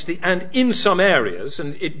intensity, and in some areas,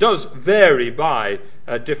 and it does vary by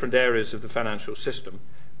different areas of the financial system,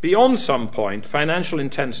 beyond some point, financial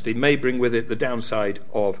intensity may bring with it the downside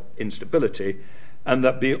of instability, and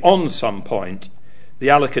that beyond some point, the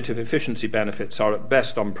allocative efficiency benefits are at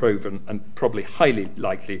best unproven and probably highly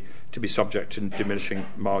likely to be subject to diminishing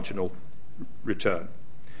marginal return.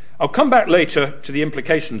 I'll come back later to the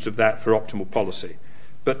implications of that for optimal policy,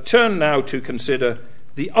 but turn now to consider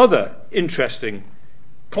the other interesting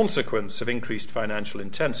consequence of increased financial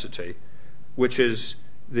intensity, which is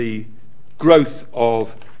the growth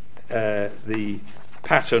of the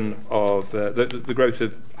pattern of the growth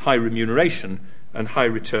of high remuneration and high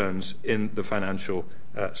returns in the financial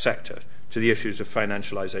sector, to the issues of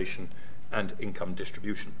financialization and income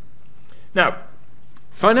distribution. Now,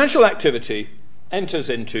 financial activity enters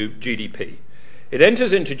into GDP. It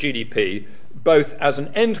enters into GDP both as an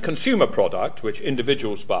end consumer product, which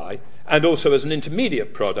individuals buy, and also as an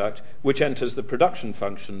intermediate product, which enters the production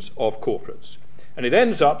functions of corporates. And it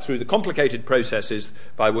ends up through the complicated processes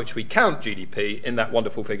by which we count GDP in that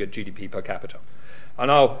wonderful figure, GDP per capita.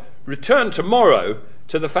 And I'll return tomorrow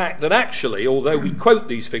to the fact that actually, although we quote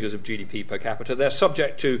these figures of GDP per capita, they're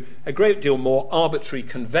subject to a great deal more arbitrary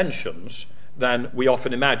conventions than we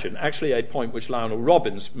often imagine. Actually, a point which Lionel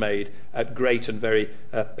Robbins made at great and very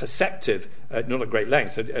perceptive, not at great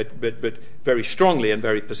length, but very strongly and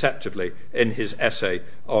very perceptively in his essay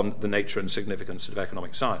on the nature and significance of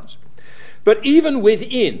economic science. But even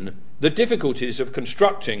within the difficulties of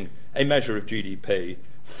constructing a measure of GDP,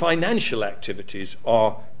 financial activities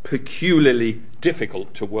are peculiarly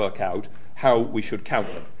difficult to work out how we should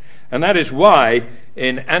count them. And that is why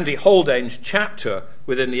in Andy Haldane's chapter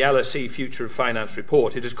within the LSE Future of Finance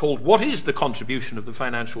report, it is called "What is the Contribution of the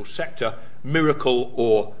Financial Sector, Miracle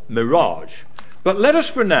or Mirage?" But let us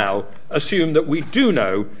for now assume that we do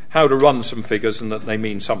know how to run some figures and that they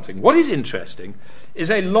mean something. What is interesting is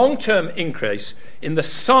a long-term increase in the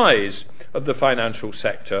size of the financial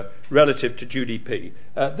sector relative to GDP.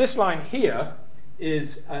 This line here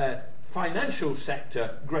is financial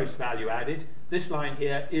sector gross value added. This line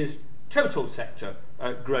here is total sector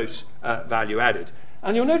gross value added.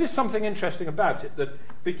 And you'll notice something interesting about it, that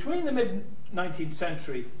between the mid-19th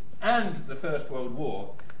century and the First World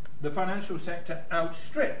War, the financial sector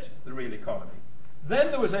outstripped the real economy.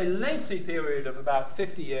 Then there was a lengthy period of about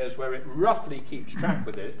 50 years where it roughly keeps track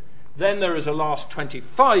with it, Then there is a last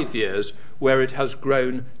 25 years where it has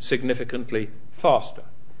grown significantly faster.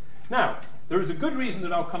 Now, there is a good reason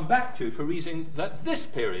that I'll come back to for reasoning that this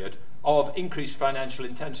period of increased financial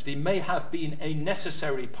intensity may have been a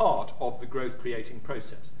necessary part of the growth-creating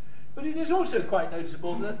process. But it is also quite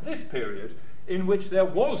noticeable that this period, in which there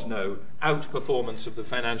was no outperformance of the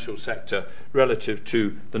financial sector relative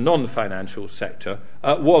to the non-financial sector,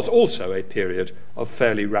 was also a period of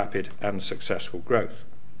fairly rapid and successful growth.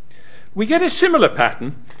 We get a similar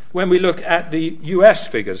pattern when we look at the US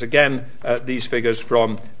figures. Again, these figures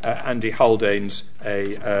from Andy Haldane's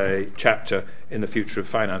a chapter in the Future of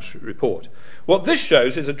Finance report. What this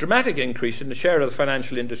shows is a dramatic increase in the share of the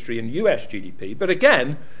financial industry in US GDP, but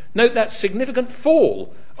again, note that significant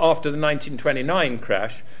fall after the 1929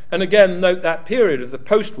 crash, and again, note that period of the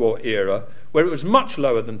post-war era where it was much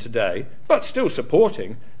lower than today, but still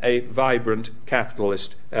supporting a vibrant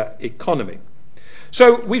capitalist economy.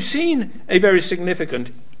 So we've seen a very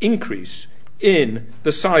significant increase in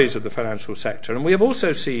the size of the financial sector, and we have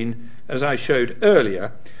also seen, as I showed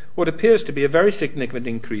earlier, what appears to be a very significant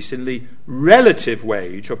increase in the relative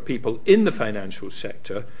wage of people in the financial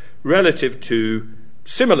sector relative to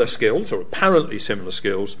similar skills, or apparently similar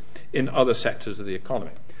skills, in other sectors of the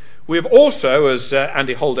economy. We have also, as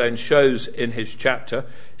Andy Haldane shows in his chapter,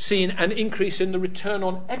 seen an increase in the return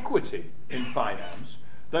on equity in finance,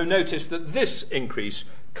 though notice that this increase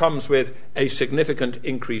comes with a significant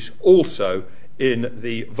increase also in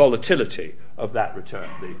the volatility of that return.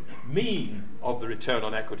 The mean of the return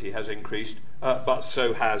on equity has increased, but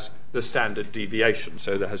so has the standard deviation.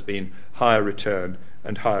 So there has been higher return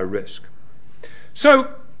and higher risk.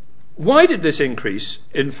 So why did this increase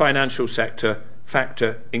in financial sector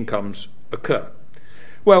factor incomes occur?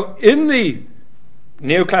 Well, in the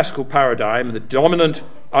neoclassical paradigm, the dominant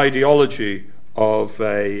ideology of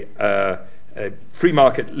a free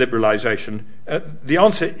market liberalisation, the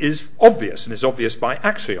answer is obvious, and it's obvious by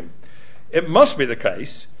axiom. It must be the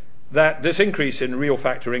case that this increase in real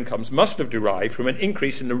factor incomes must have derived from an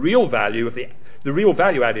increase in the real value of the real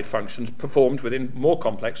value-added functions performed within more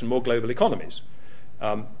complex and more global economies,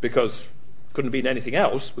 because couldn't have been anything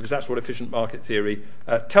else, because that's what efficient market theory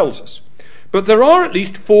tells us. But there are at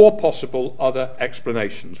least four possible other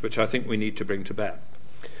explanations, which I think we need to bring to bear.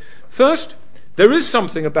 First, there is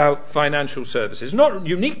something about financial services, not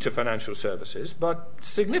unique to financial services, but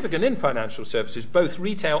significant in financial services, both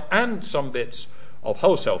retail and some bits of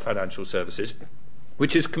wholesale financial services,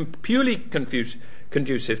 which is purely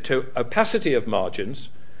conducive to opacity of margins,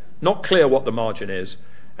 not clear what the margin is,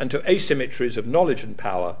 and to asymmetries of knowledge and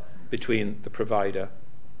power between the provider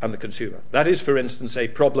and the consumer. That is, for instance, a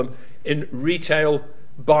problem in retail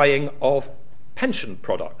buying of pension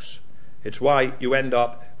products. It's why you end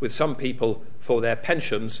up with some people for their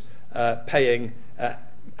pensions paying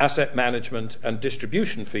asset management and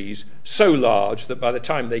distribution fees so large that by the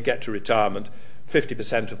time they get to retirement,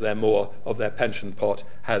 50% of their pension pot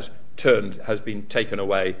has been taken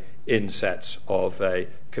away in sets of a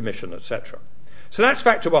commission, etc. So that's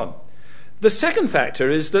factor one. The second factor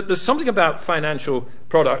is that there's something about financial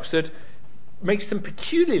products that makes them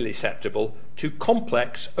peculiarly susceptible to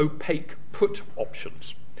complex, opaque put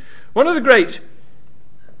options. One of the great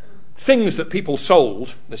things that people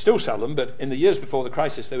sold, they still sell them, but in the years before the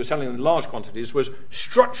crisis they were selling them in large quantities, was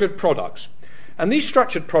structured products. And these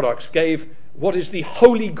structured products gave what is the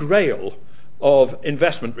holy grail of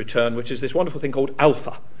investment return, which is this wonderful thing called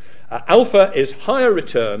alpha. Alpha is higher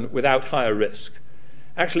return without higher risk.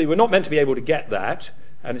 Actually, we're not meant to be able to get that,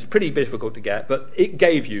 and it's pretty difficult to get, but it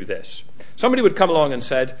gave you this. Somebody would come along and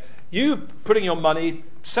said, you putting your money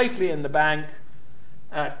safely in the bank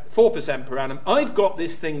at 4% per annum, I've got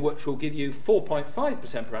this thing which will give you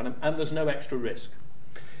 4.5% per annum, and there's no extra risk.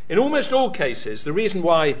 In almost all cases, the reason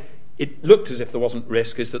why it looked as if there wasn't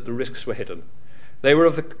risk is that the risks were hidden. They were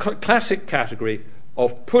of the classic category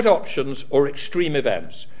of put options or extreme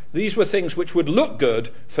events. These were things which would look good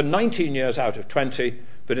for 19 years out of 20,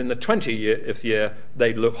 but in the 20th year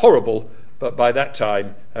they'd look horrible, but by that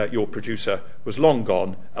time your producer was long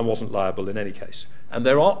gone and wasn't liable in any case. And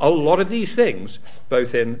there are a lot of these things,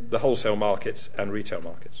 both in the wholesale markets and retail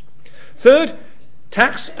markets. Third,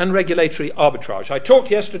 tax and regulatory arbitrage. I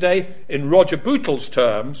talked yesterday in Roger Bootle's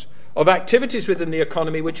terms of activities within the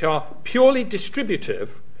economy which are purely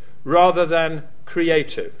distributive rather than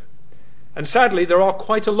creative. And sadly, there are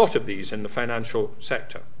quite a lot of these in the financial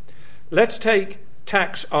sector. Let's take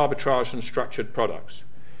tax arbitrage and structured products.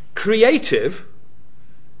 Creative,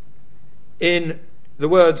 in the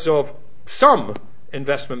words of some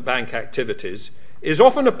investment bank activities, is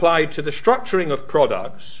often applied to the structuring of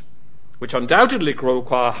products which undoubtedly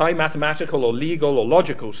require high mathematical or legal or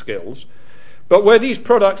logical skills, but where these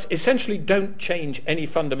products essentially don't change any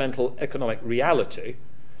fundamental economic reality.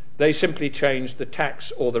 They simply change the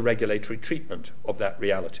tax or the regulatory treatment of that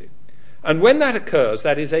reality. And when that occurs,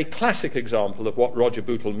 that is a classic example of what Roger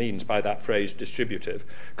Bootle means by that phrase distributive,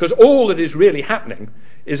 because all that is really happening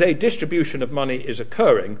is a distribution of money is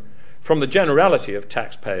occurring from the generality of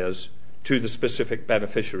taxpayers to the specific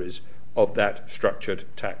beneficiaries of that structured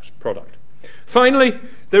tax product. Finally,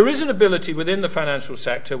 there is an ability within the financial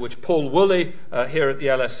sector, which Paul Woolley here at the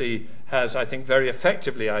LSE has, I think, very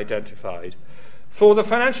effectively identified, for the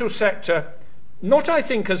financial sector, not, I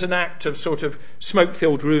think, as an act of sort of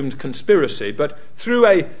smoke-filled roomed conspiracy, but through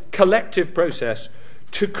a collective process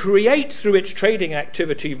to create through its trading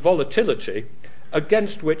activity volatility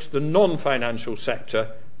against which the non-financial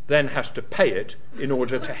sector then has to pay it in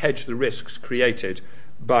order to hedge the risks created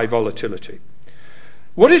by volatility.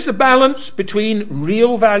 What is the balance between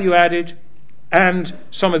real value added and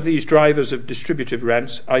some of these drivers of distributive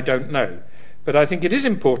rents? I don't know. But I think it is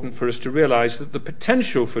important for us to realise that the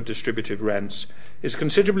potential for distributive rents is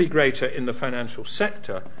considerably greater in the financial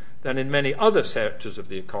sector than in many other sectors of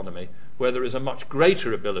the economy, where there is a much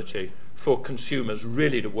greater ability for consumers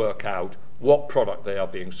really to work out what product they are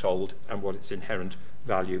being sold and what its inherent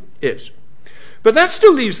value is. But that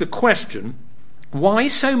still leaves the question, why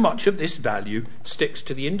so much of this value sticks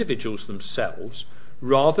to the individuals themselves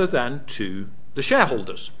rather than to the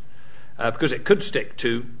shareholders? Because it could stick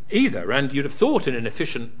to either, and you'd have thought in an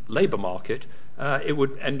efficient labour market it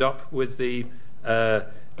would end up with the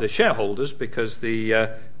shareholders, because the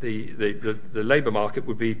labour market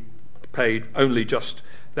would be paid only just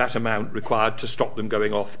that amount required to stop them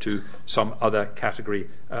going off to some other category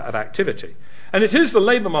of activity. And it is the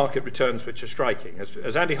labour market returns which are striking.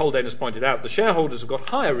 As Andy Haldane has pointed out, the shareholders have got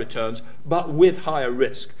higher returns, but with higher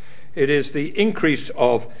risk. It is the increase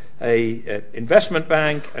of an investment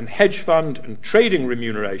bank and hedge fund and trading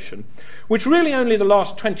remuneration, which really only the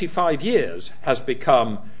last 25 years has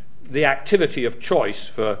become the activity of choice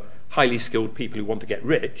for highly skilled people who want to get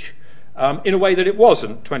rich, in a way that it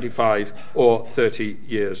wasn't 25 or 30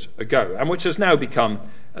 years ago, and which has now become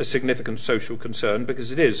a significant social concern because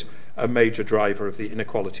it is a major driver of the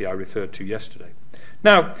inequality I referred to yesterday.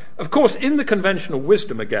 Now, of course, in the conventional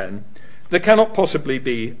wisdom again, there cannot possibly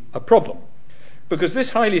be a problem, because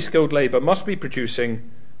this highly skilled labour must be producing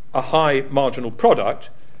a high marginal product,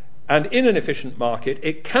 and in an efficient market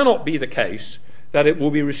it cannot be the case that it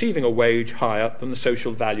will be receiving a wage higher than the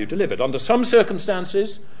social value delivered. Under some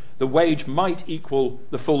circumstances, the wage might equal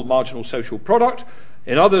the full marginal social product.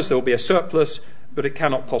 In others, there will be a surplus, but it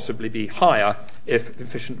cannot possibly be higher if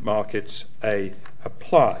efficient markets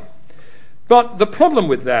apply. But the problem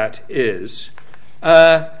with that is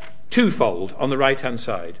twofold on the right-hand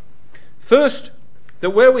side. First,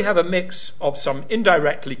 that where we have a mix of some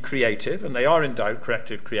indirectly creative, and they are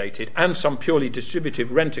indirectly created, and some purely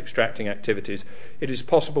distributive rent-extracting activities, it is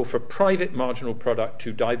possible for private marginal product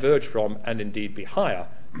to diverge from and indeed be higher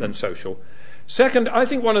than social. Second, I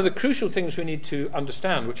think one of the crucial things we need to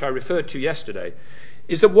understand, which I referred to yesterday,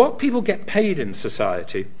 is that what people get paid in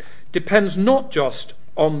society depends not just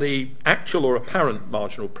on the actual or apparent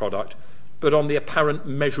marginal product, but on the apparent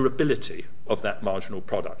measurability of that marginal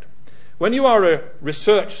product. When you are a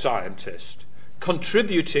research scientist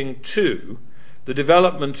contributing to the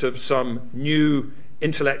development of some new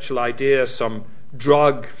intellectual idea, some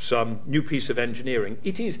drug, some new piece of engineering,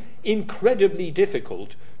 it is incredibly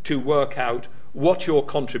difficult to work out what your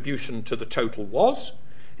contribution to the total was.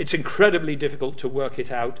 It's incredibly difficult to work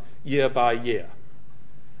it out year by year.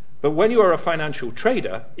 But when you are a financial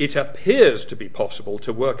trader, it appears to be possible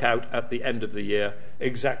to work out at the end of the year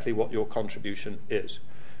exactly what your contribution is.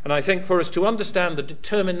 And I think for us to understand the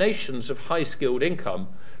determinations of high-skilled income,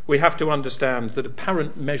 we have to understand that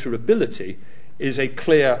apparent measurability is a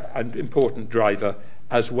clear and important driver,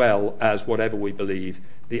 as well as whatever we believe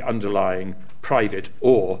the underlying private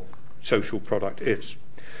or social product is.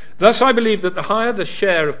 Thus, I believe that the higher the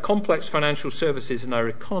share of complex financial services in our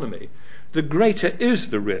economy, the greater is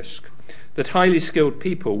the risk that highly skilled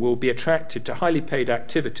people will be attracted to highly paid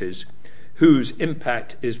activities whose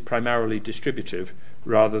impact is primarily distributive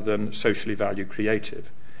rather than socially value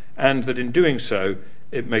creative, and that in doing so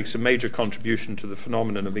it makes a major contribution to the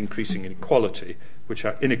phenomenon of increasing inequality, which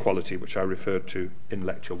I referred to in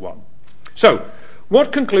Lecture 1. So,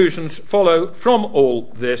 what conclusions follow from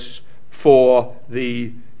all this for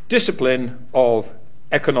the discipline of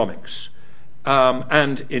economics,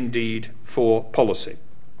 and indeed for policy?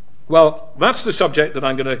 Well, that's the subject that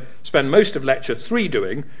I'm going to spend most of Lecture 3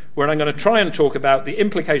 doing, where I'm going to try and talk about the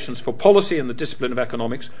implications for policy and the discipline of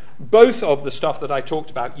economics, both of the stuff that I talked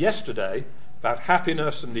about yesterday, about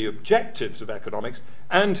happiness and the objectives of economics,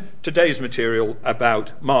 and today's material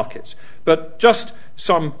about markets. But just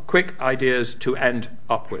some quick ideas to end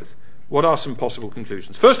up with. What are some possible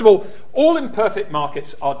conclusions? First of all imperfect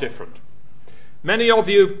markets are different. Many of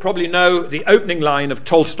you probably know the opening line of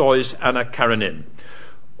Tolstoy's Anna Karenina.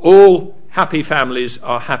 All happy families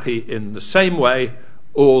are happy in the same way.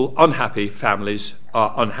 All unhappy families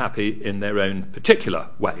are unhappy in their own particular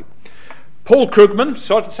way. Paul Krugman,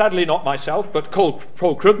 sadly not myself, but Paul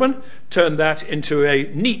Krugman turned that into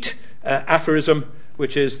a neat aphorism,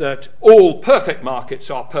 which is that all perfect markets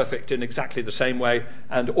are perfect in exactly the same way,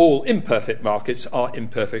 and all imperfect markets are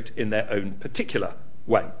imperfect in their own particular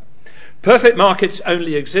way. Perfect markets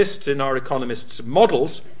only exist in our economists'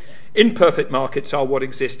 models. Imperfect markets are what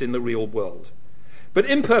exist in the real world. But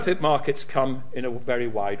imperfect markets come in a very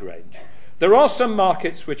wide range. There are some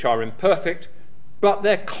markets which are imperfect, but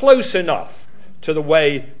they're close enough to the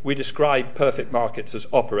way we describe perfect markets as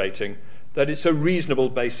operating that it's a reasonable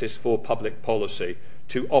basis for public policy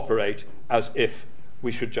to operate as if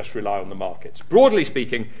we should just rely on the markets. Broadly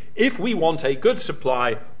speaking, if we want a good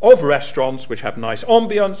supply of restaurants which have nice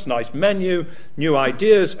ambience, nice menu, new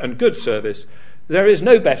ideas and good service, there is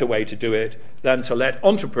no better way to do it than to let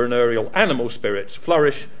entrepreneurial animal spirits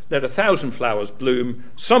flourish, let 1,000 flowers bloom,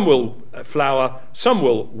 some will flower, some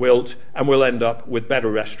will wilt, and we'll end up with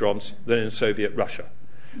better restaurants than in Soviet Russia.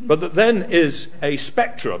 But that then is a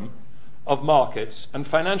spectrum of markets, and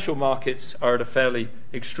financial markets are at a fairly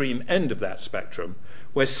extreme end of that spectrum,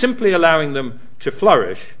 where simply allowing them to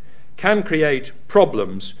flourish can create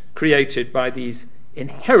problems created by these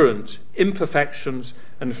inherent imperfections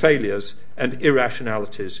and failures and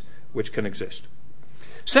irrationalities which can exist.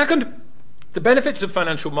 Second, the benefits of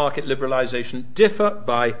financial market liberalisation differ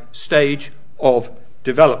by stage of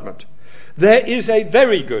development. There is a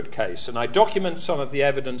very good case, and I document some of the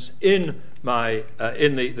evidence in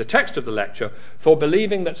the text of the lecture, for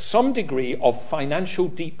believing that some degree of financial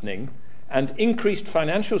deepening and increased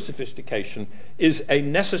financial sophistication is a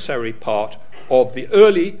necessary part of the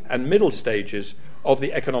early and middle stages of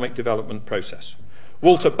the economic development process.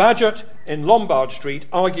 Walter Bagehot in Lombard Street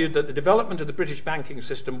argued that the development of the British banking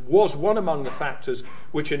system was one among the factors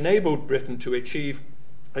which enabled Britain to achieve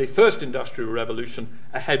a first industrial revolution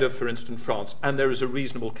ahead of, for instance, France, and there is a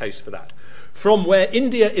reasonable case for that. From where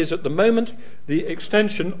India is at the moment, the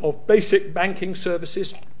extension of basic banking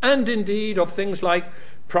services and indeed of things like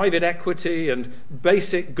private equity and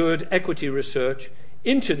basic good equity research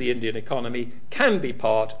into the Indian economy can be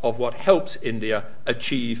part of what helps India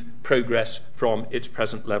achieve progress from its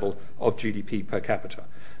present level of GDP per capita.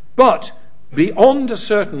 But beyond a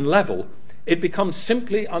certain level, it becomes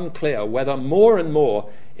simply unclear whether more and more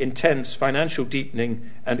intense financial deepening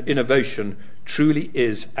and innovation truly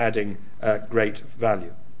is adding great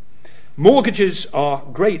value. Mortgages are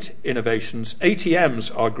great innovations.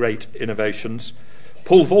 ATMs are great innovations.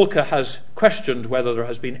 Paul Volcker has questioned whether there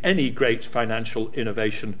has been any great financial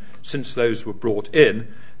innovation since those were brought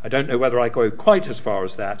in. I don't know whether I go quite as far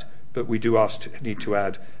as that, but we do need to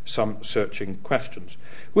add some searching questions.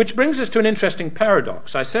 Which brings us to an interesting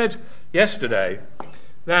paradox. I said yesterday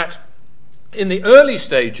that in the early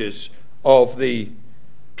stages of the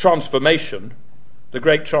transformation, the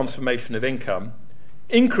great transformation of income,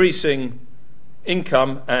 increasing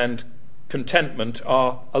income and contentment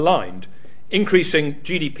are aligned. Increasing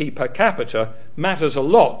GDP per capita matters a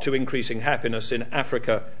lot to increasing happiness in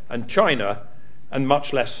Africa and China, and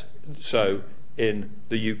much less so in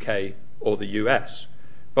the UK or the US.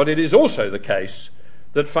 But it is also the case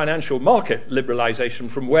that financial market liberalisation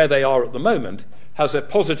from where they are at the moment has a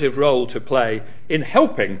positive role to play in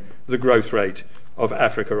helping the growth rate of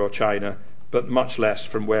Africa or China, but much less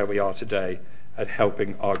from where we are today at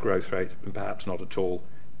helping our growth rate, and perhaps not at all,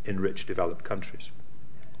 in rich developed countries.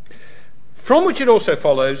 From which it also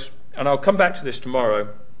follows, and I'll come back to this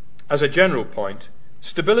tomorrow, as a general point,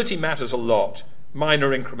 stability matters a lot.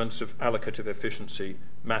 Minor increments of allocative efficiency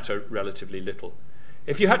matter relatively little.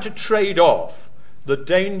 If you had to trade off the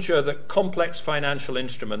danger that complex financial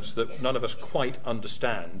instruments that none of us quite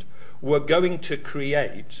understand were going to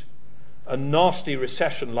create a nasty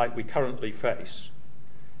recession like we currently face,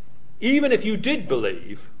 even if you did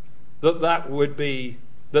believe that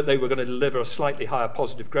they were going to deliver a slightly higher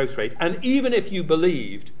positive growth rate, and even if you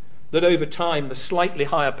believed that over time the slightly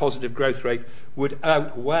higher positive growth rate would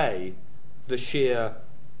outweigh the sheer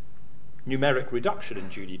numeric reduction in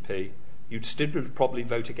GDP, you'd still probably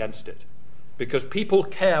vote against it. Because people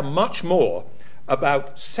care much more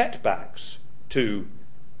about setbacks to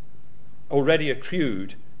already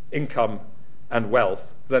accrued income and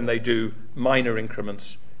wealth than they do minor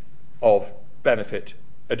increments of benefit,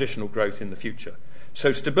 additional growth in the future.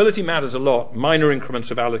 So stability matters a lot. Minor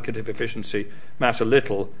increments of allocative efficiency matter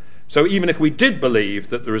little. So even if we did believe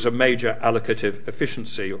that there is a major allocative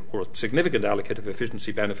efficiency or a significant allocative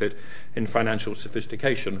efficiency benefit in financial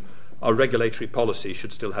sophistication, our regulatory policy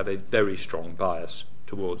should still have a very strong bias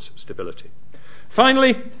towards stability.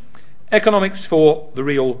 Finally, economics for the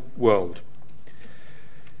real world.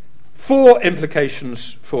 4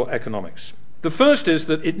 implications for economics. The first is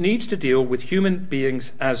that it needs to deal with human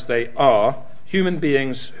beings as they are, human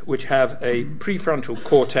beings which have a prefrontal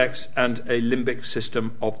cortex and a limbic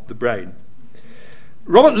system of the brain.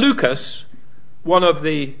 Robert Lucas, one of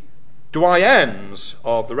the doyens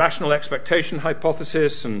of the rational expectation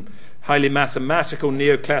hypothesis and highly mathematical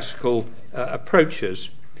neoclassical approaches,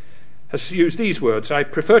 has used these words. I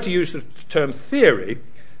prefer to use the term theory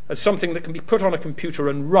as something that can be put on a computer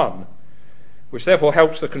and run, which therefore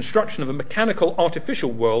helps the construction of a mechanical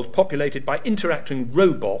artificial world populated by interacting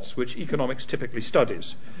robots, which economics typically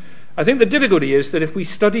studies. I think the difficulty is that if we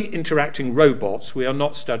study interacting robots, we are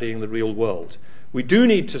not studying the real world. We do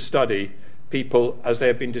need to study people as they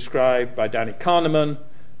have been described by Danny Kahneman,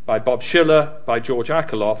 by Bob Shiller, by George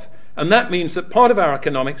Akerlof, and that means that part of our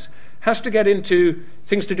economics has to get into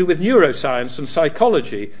things to do with neuroscience and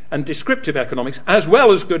psychology and descriptive economics, as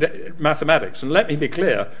well as good mathematics. And let me be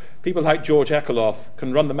clear, people like George Akerlof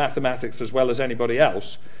can run the mathematics as well as anybody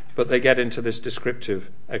else, but they get into this descriptive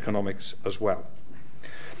economics as well.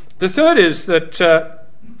 The third is that,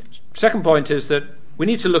 second point is that we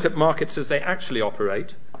need to look at markets as they actually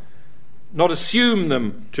operate, not assume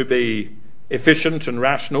them to be efficient and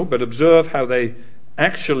rational, but observe how they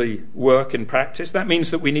actually work in practice. That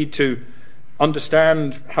means that we need to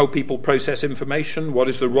understand how people process information, what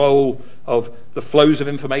is the role of the flows of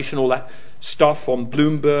information, all that stuff on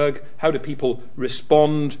Bloomberg, how do people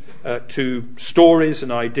respond to stories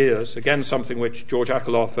and ideas, again something which George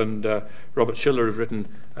Akerlof and Robert Shiller have written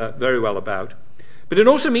very well about. But it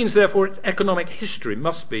also means, therefore, that economic history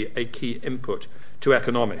must be a key input to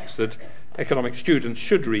economics, that economic students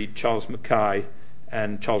should read Charles Mackay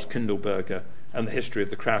and Charles Kindleberger and the history of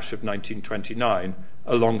the crash of 1929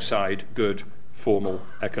 alongside good formal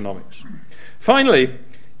economics. Finally,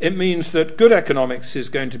 it means that good economics is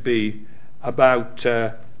going to be about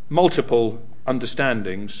multiple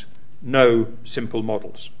understandings, no simple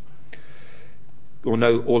models, or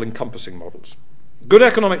no all-encompassing models. Good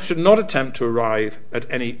economics should not attempt to arrive at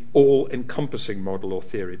any all-encompassing model or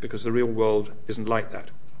theory, because the real world isn't like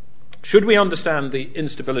that. Should we understand the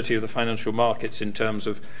instability of the financial markets in terms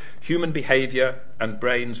of human behavior and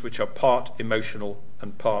brains which are part emotional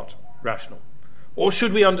and part rational? Or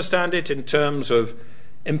should we understand it in terms of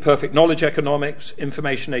imperfect knowledge economics,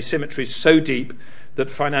 information asymmetries so deep that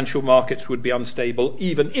financial markets would be unstable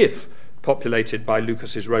even if populated by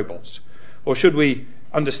Lucas's robots? Or should we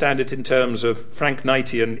understand it in terms of Frank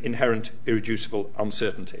Knightian inherent irreducible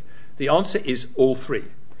uncertainty? The answer is all three.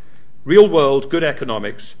 Real world good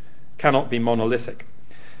economics cannot be monolithic.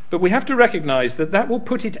 But we have to recognize that that will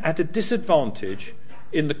put it at a disadvantage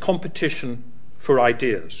in the competition for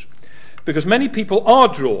ideas, because many people are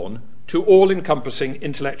drawn to all-encompassing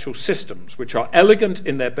intellectual systems which are elegant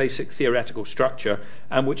in their basic theoretical structure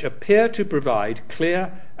and which appear to provide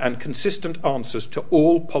clear and consistent answers to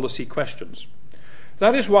all policy questions.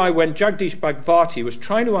 That is why when Jagdish Bhagwati was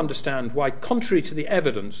trying to understand why, contrary to the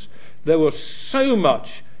evidence, there was so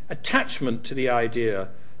much attachment to the idea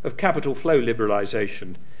of capital flow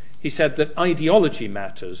liberalisation, he said that ideology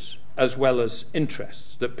matters as well as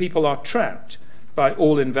interests, that people are trapped by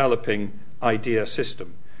all-enveloping idea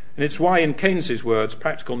system. And it's why, in Keynes's words,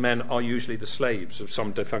 practical men are usually the slaves of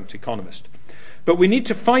some defunct economist. But we need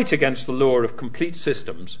to fight against the law of complete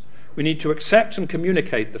systems. We need to accept and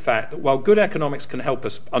communicate the fact that while good economics can help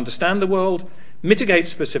us understand the world, mitigate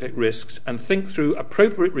specific risks, and think through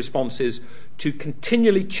appropriate responses to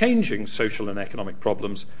continually changing social and economic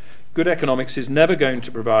problems, good economics is never going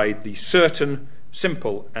to provide the certain,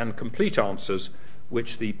 simple, and complete answers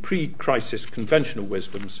which the pre-crisis conventional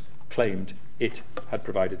wisdoms claimed it had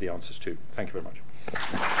provided the answers to. Thank you very much.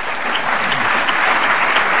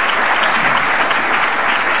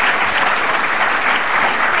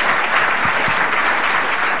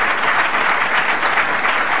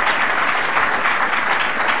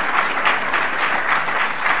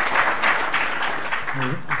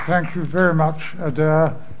 Thank you very much,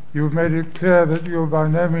 Adair. You've made it clear that you're by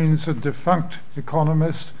no means a defunct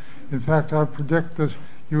economist. In fact, I predict that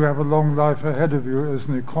you have a long life ahead of you as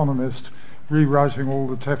an economist, rewriting all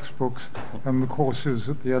the textbooks and the courses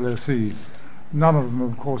at the LSE. None of them,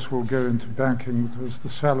 of course, will go into banking because the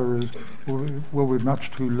salaries will be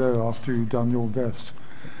much too low after you've done your best.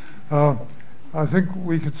 I think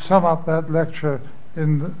we could sum up that lecture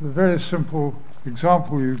in the very simple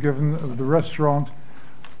example you've given of the restaurant.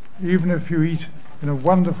 Even if you eat in a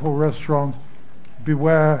wonderful restaurant,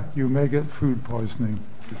 beware you may get food poisoning.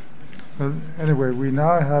 Anyway, we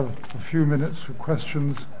now have a few minutes for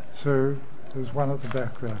questions, so there's one at the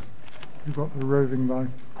back there. You've got the roving mic.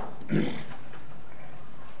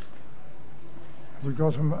 Have we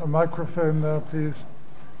got a microphone there, please?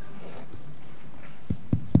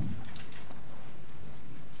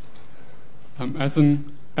 As an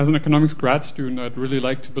economics grad student, I'd really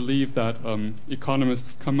like to believe that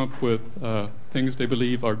economists come up with things they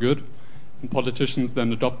believe are good, and politicians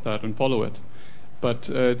then adopt that and follow it. But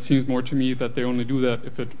it seems more to me that they only do that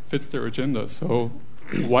if it fits their agenda. So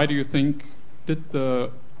why do you think did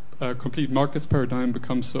the complete markets paradigm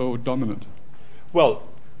become so dominant? Well,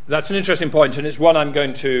 that's an interesting point, and it's one I'm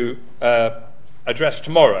going to address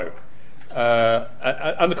tomorrow.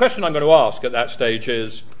 And the question I'm going to ask at that stage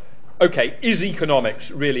is, okay, is economics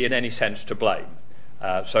really in any sense to blame?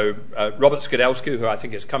 So Robert Skidelsky, who I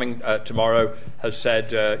think is coming tomorrow, has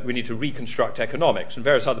said we need to reconstruct economics, and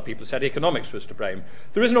various other people said economics was to blame.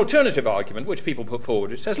 There is an alternative argument which people put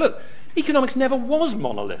forward. It says, look, economics never was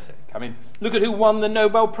monolithic. I mean, look at who won the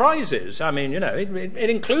Nobel Prizes. I mean, you know, it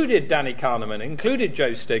included Danny Kahneman, it included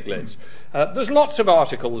Joe Stiglitz. There's lots of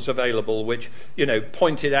articles available which, you know,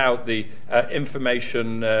 pointed out the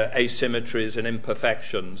information asymmetries and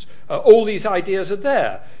imperfections. All these ideas are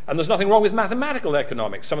there, and there's nothing wrong with mathematical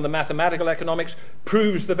economics. Some of the mathematical economics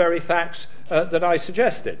proves the very facts that I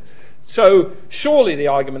suggested. So surely the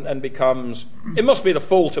argument then becomes, it must be the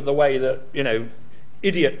fault of the way that, you know,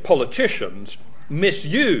 idiot politicians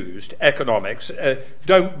misused economics.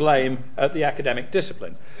 Don't blame the academic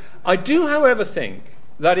discipline. I do, however, think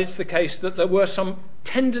that it's the case that there were some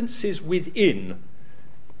tendencies within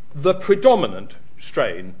the predominant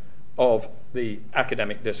strain of the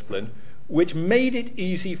academic discipline which made it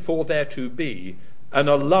easy for there to be an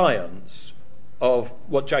alliance of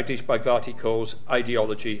what Jagdish Bhagwati calls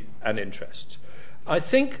ideology and interests. I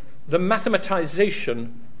think the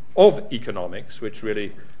mathematization of economics, which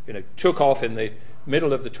really, you know, took off in the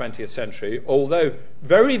middle of the 20th century, although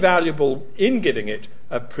very valuable in giving it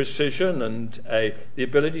a precision and the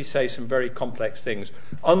ability to say some very complex things,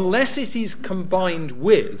 unless it is combined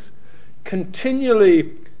with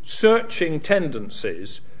continually searching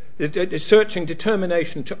tendencies, searching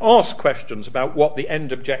determination to ask questions about what the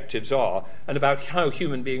end objectives are and about how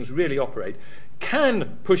human beings really operate,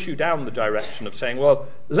 can push you down the direction of saying, well,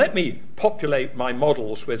 let me populate my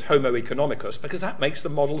models with Homo economicus because that makes the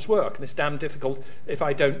models work, and it's damn difficult if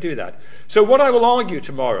I don't do that. So what I will argue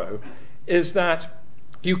tomorrow is that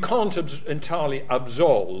you can't entirely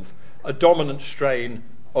absolve a dominant strain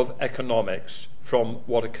of economics from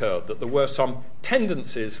what occurred, that there were some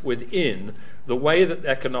tendencies within the way that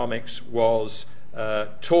economics was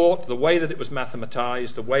taught, the way that it was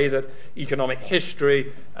mathematized, the way that economic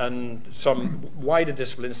history and some wider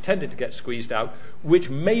disciplines tended to get squeezed out, which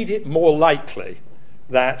made it more likely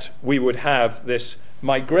that we would have this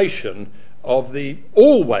migration of the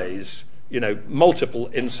always, you know, multiple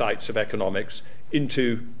insights of economics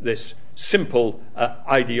into this simple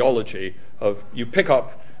ideology of you pick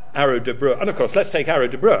up Arrow de Breu. And of course, let's take Arrow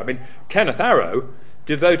de Breu. I mean, Kenneth Arrow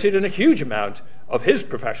devoted a huge amount of his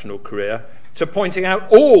professional career to pointing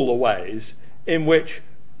out all the ways in which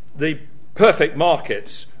the perfect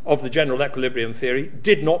markets of the general equilibrium theory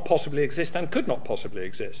did not possibly exist and could not possibly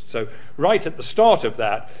exist. So right at the start of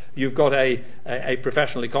that, you've got a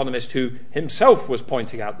professional economist who himself was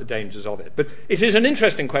pointing out the dangers of it. But it is an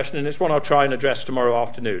interesting question, and it's one I'll try and address tomorrow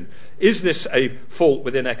afternoon. Is this a fault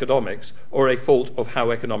within economics or a fault of how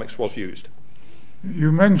economics was used?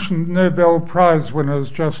 You mentioned Nobel Prize winners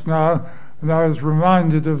just now, and I was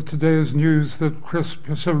reminded of today's news that Chris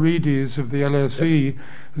Pissarides of the LSE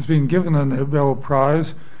has been given a Nobel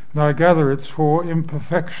Prize, and I gather it's for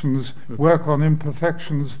imperfections, work on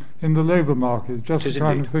imperfections in the labour market, just the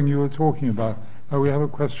kind of thing you were talking about. We have a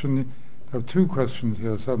question, two questions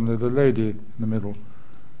here suddenly, the lady in the middle.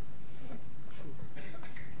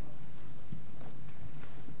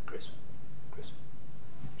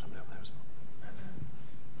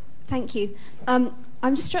 Thank you.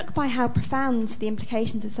 I'm struck by how profound the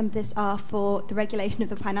implications of some of this are for the regulation of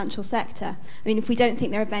the financial sector. I mean, if we don't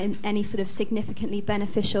think there have been any sort of significantly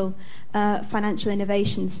beneficial financial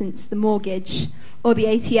innovations since the mortgage or the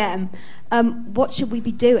ATM, what should we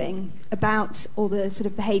be doing about all the sort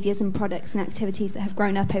of behaviours and products and activities that have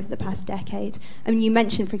grown up over the past decade? I mean, you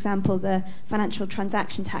mentioned, for example, the financial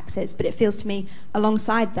transaction taxes, but it feels to me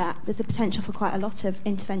alongside that there's the potential for quite a lot of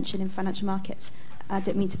intervention in financial markets. I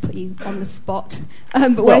don't mean to put you on the spot,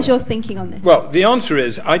 but where's your thinking on this? Well, the answer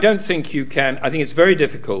is I don't think you can. I think it's very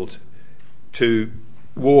difficult to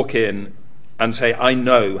walk in and say, I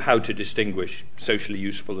know how to distinguish socially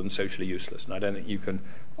useful and socially useless. And I don't think you can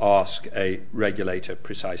ask a regulator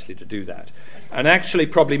precisely to do that. And actually,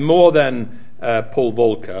 probably more than Paul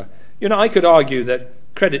Volcker, I could argue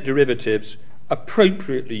that credit derivatives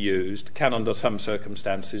appropriately used can under some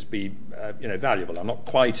circumstances be valuable. I'm not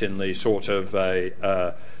quite in the sort of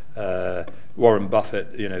Warren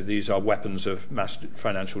Buffett, these are weapons of mass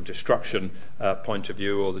financial destruction point of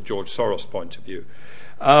view, or the George Soros point of view.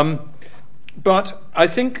 But I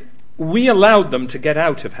think we allowed them to get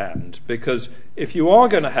out of hand, because if you are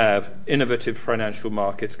going to have innovative financial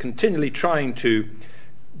markets continually trying to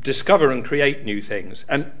discover and create new things,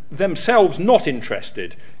 and themselves not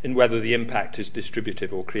interested in whether the impact is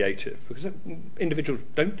distributive or creative, because individuals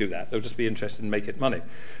don't do that. They'll just be interested in making money.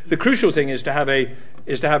 The crucial thing is to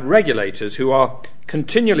have regulators who are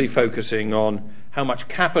continually focusing on how much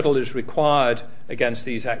capital is required against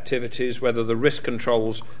these activities, whether the risk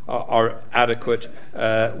controls are adequate,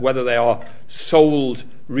 whether they are sold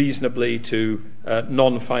reasonably to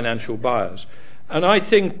non-financial buyers. And I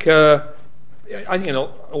think in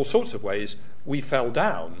all sorts of ways we fell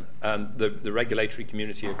down, and the regulatory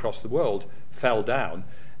community across the world fell down.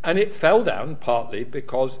 And it fell down partly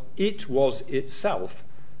because it was itself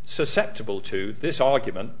susceptible to this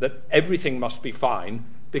argument that everything must be fine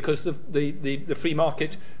because the free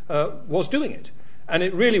market was doing it. And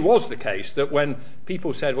it really was the case that when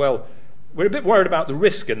people said, well, we're a bit worried about the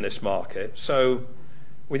risk in this market, so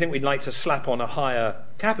we think we'd like to slap on a higher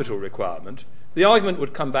capital requirement, the argument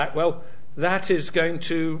would come back, well, that is going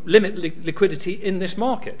to limit liquidity in this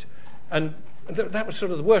market. And that was sort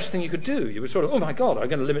of the worst thing you could do. You were sort of, oh my God, I'm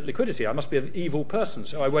going to limit liquidity. I must be an evil person,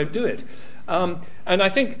 so I won't do it. And I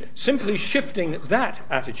think simply shifting that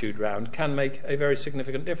attitude round can make a very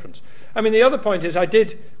significant difference. I mean, the other point is I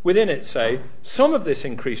did within it say some of this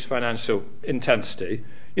increased financial intensity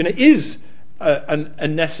is a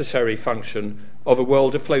necessary function of a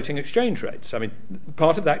world of floating exchange rates. I mean,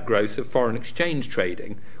 part of that growth of foreign exchange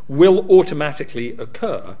trading will automatically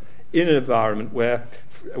occur in an environment where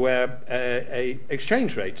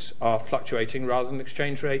exchange rates are fluctuating rather than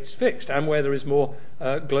exchange rates fixed, and where there is more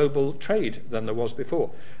global trade than there was before.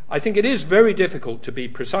 I think it is very difficult to be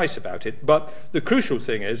precise about it, but the crucial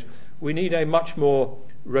thing is we need a much more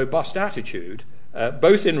robust attitude,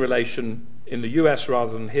 both in relation in the US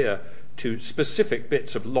rather than here, to specific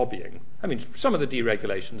bits of lobbying. I mean, some of the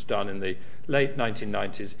deregulations done in the late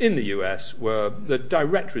 1990s in the US were the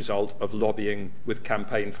direct result of lobbying with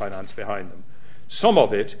campaign finance behind them. Some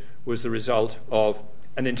of it was the result of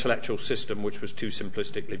an intellectual system which was too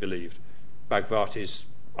simplistically believed. Bhagavati's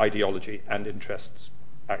ideology and interests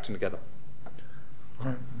acting together.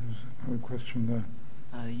 Right, there's another question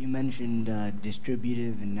there. You mentioned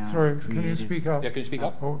distributive and not Sorry, creative. can you speak up? Yeah, can you speak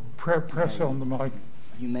up? Or press on the mic.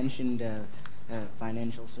 You mentioned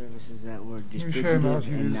financial services that were Can you show him how distributive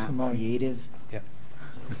to and use not the mic? creative. Yeah.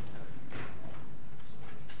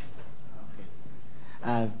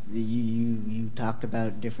 Okay. You talked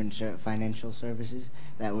about different financial services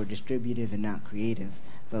that were distributive and not creative,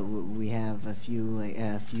 but we have a few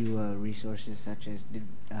resources such as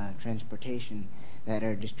transportation that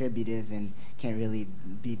are distributive and can't really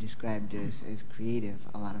be described as creative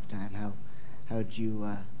a lot of time. How would you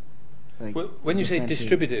well, when you say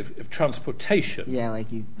distributive of transportation, yeah,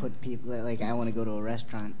 like you put people, like I want to go to a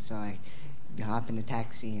restaurant, so I hop in a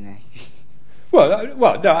taxi and I Well,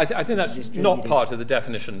 no, I think that's not part of the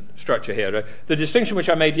definition structure here. The distinction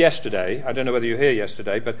which I made yesterday, I don't know whether you were here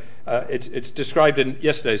yesterday, but it's described in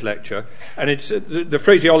yesterday's lecture, and it's the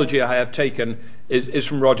phraseology I have taken is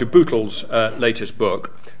from Roger Bootle's latest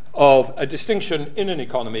book, of a distinction in an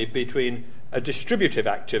economy between a distributive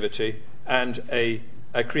activity and a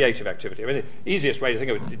creative activity. I mean, the easiest way to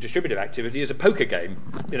think of a distributive activity is a poker game.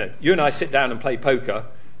 You and I sit down and play poker.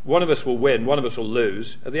 One of us will win, one of us will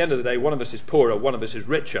lose. At the end of the day, one of us is poorer, one of us is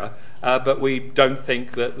richer, but we don't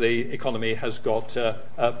think that the economy has got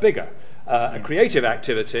bigger. A creative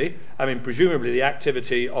activity, I mean, presumably the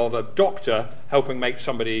activity of a doctor helping make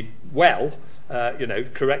somebody well,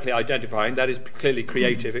 correctly identifying, that is clearly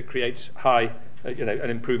creative. It creates high, an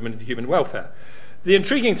improvement in human welfare. The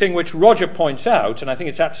intriguing thing which Roger points out, and I think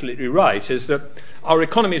it's absolutely right, is that our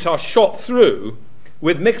economies are shot through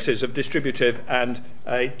with mixes of distributive and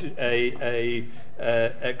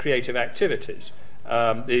creative activities.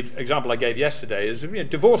 The example I gave yesterday is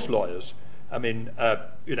divorce lawyers. I mean,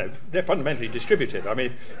 they're fundamentally distributive. I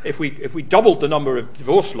mean, if we doubled the number of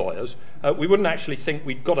divorce lawyers, we wouldn't actually think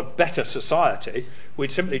we'd got a better society.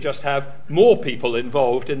 We'd simply just have more people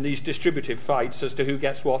involved in these distributive fights as to who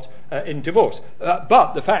gets what in divorce.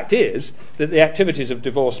 But the fact is that the activities of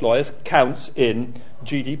divorce lawyers counts in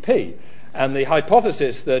GDP. And the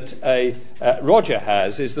hypothesis that Roger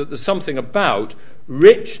has is that there's something about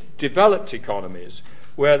rich, developed economies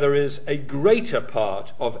where there is a greater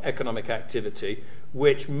part of economic activity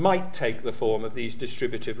which might take the form of these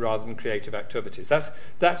distributive rather than creative activities. That's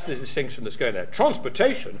the distinction that's going there.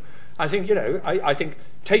 Transportation, I think, I think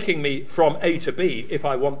taking me from A to B, if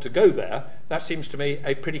I want to go there, that seems to me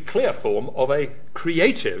a pretty clear form of a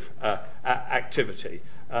creative activity.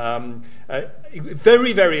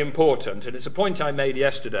 Very, very important, and it's a point I made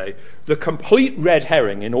yesterday, the complete red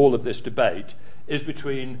herring in all of this debate is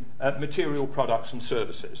between material products and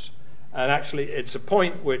services. And actually, it's a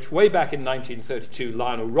point which, way back in 1932,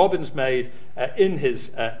 Lionel Robbins made in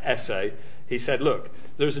his essay. He said, look,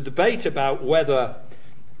 there's a debate about whether,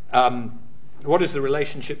 what is the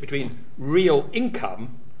relationship between real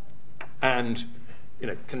income and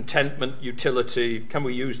contentment, utility, can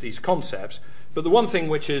we use these concepts? But the one thing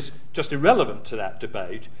which is just irrelevant to that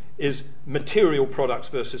debate is material products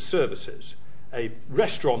versus services. A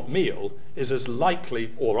restaurant meal is as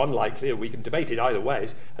likely or unlikely, or we can debate it either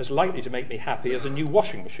ways, as likely to make me happy as a new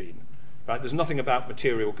washing machine. Right? There's nothing about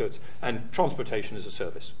material goods, and transportation is a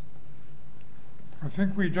service. I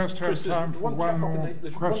think we just have time for one more question.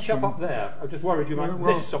 There's one chap up there. I'm just worried you might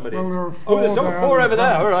miss somebody. Well, there are four there's four over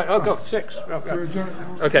there. All right. Oh, God, 6.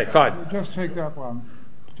 Okay, fine. We'll just take that one.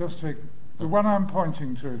 Just take the one I'm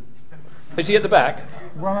pointing to. Is he at the back?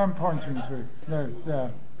 The one I'm pointing to. No,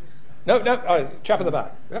 there. No, chap at the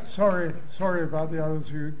back. Yep. Sorry about the others.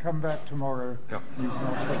 You come back tomorrow. Yep. You can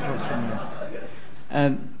ask the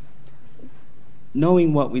question.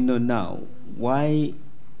 Knowing what we know now, why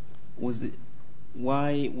would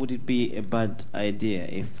it be a bad idea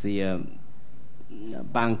if the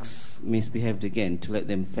banks misbehaved again to let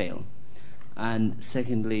them fail? And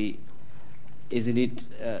secondly, isn't it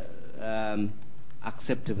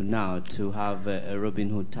acceptable now to have a Robin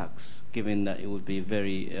Hood tax, given that it would be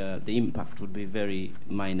the impact would be very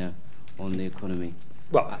minor on the economy?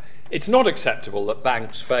 Well, it's not acceptable that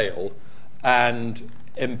banks fail and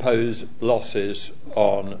impose losses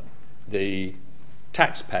on the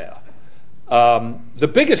taxpayer.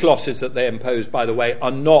 The biggest losses that they impose, by the way,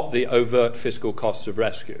 are not the overt fiscal costs of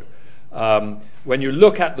rescue. When you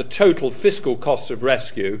look at the total fiscal costs of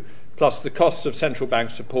rescue, plus the costs of central bank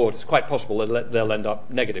support, it's quite possible that they'll end up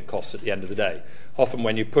negative costs at the end of the day. Often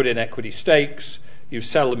when you put in equity stakes, you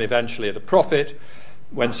sell them eventually at a profit.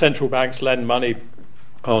 When central banks lend money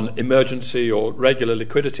on emergency or regular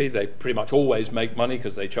liquidity, they pretty much always make money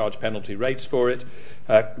because they charge penalty rates for it.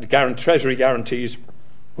 Treasury guarantees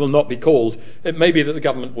will not be called. It may be that the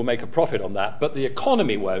government will make a profit on that, but the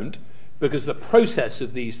economy won't, because the process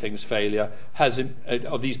of these things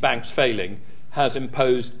of these banks failing has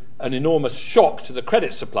imposed an enormous shock to the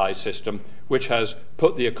credit supply system, which has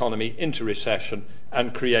put the economy into recession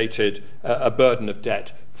and created a burden of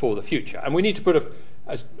debt for the future. And we need to put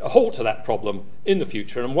a halt to that problem in the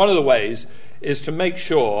future. And one of the ways is to make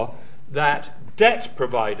sure that debt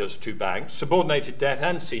providers to banks, subordinated debt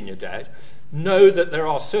and senior debt, know that there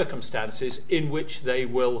are circumstances in which they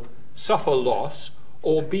will suffer loss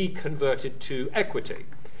or be converted to equity.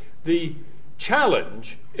 The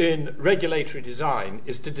challenge in regulatory design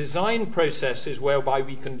is to design processes whereby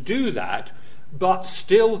we can do that but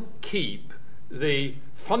still keep the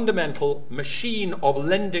fundamental machine of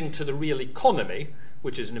lending to the real economy,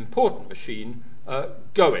 which is an important machine,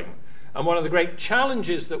 going. And one of the great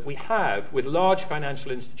challenges that we have with large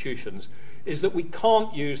financial institutions is that we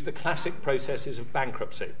can't use the classic processes of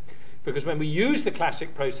bankruptcy. Because when we use the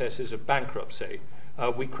classic processes of bankruptcy,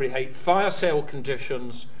 we create fire sale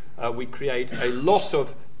conditions, we create a loss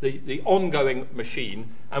of the ongoing machine,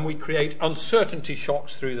 and we create uncertainty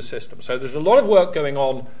shocks through the system. So there's a lot of work going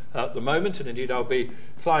on at the moment, and indeed I'll be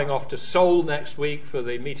flying off to Seoul next week for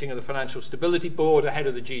the meeting of the Financial Stability Board ahead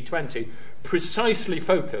of the G20, precisely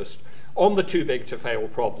focused on the too big to fail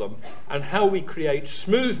problem and how we create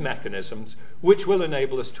smooth mechanisms which will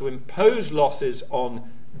enable us to impose losses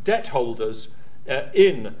on debt holders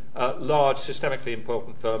in large systemically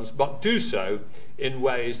important firms, but do so in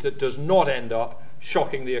ways that does not end up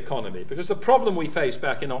shocking the economy. Because the problem we faced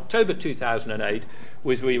back in October 2008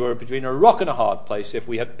 was we were between a rock and a hard place. If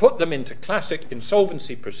we had put them into classic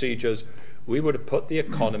insolvency procedures, we would have put the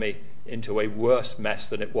economy into a worse mess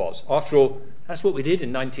than it was. After all, that's what we did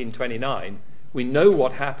in 1929. We know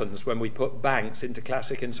what happens when we put banks into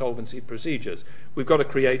classic insolvency procedures. We've got to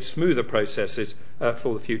create smoother processes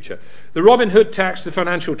for the future. The Robin Hood tax, the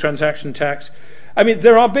financial transaction tax, I mean,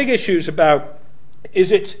 there are big issues about,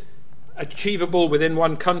 is it achievable within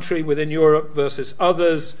one country, within Europe versus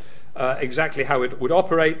others, exactly how it would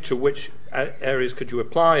operate, to which areas could you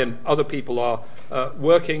apply, and other people are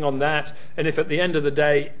working on that. And if at the end of the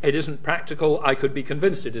day it isn't practical, I could be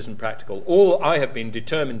convinced it isn't practical. All I have been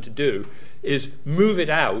determined to do is move it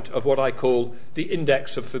out of what I call the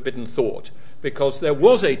index of forbidden thought, because there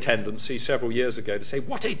was a tendency several years ago to say,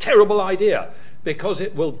 what a terrible idea, because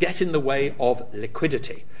it will get in the way of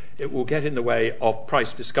liquidity. It will get in the way of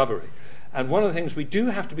price discovery. And one of the things we do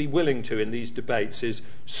have to be willing to in these debates is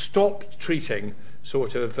stop treating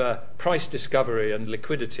sort of price discovery and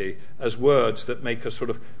liquidity as words that make us sort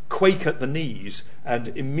of quake at the knees and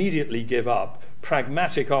immediately give up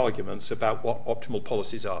pragmatic arguments about what optimal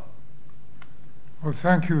policies are. Well,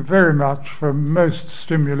 thank you very much for a most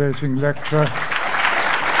stimulating lecture.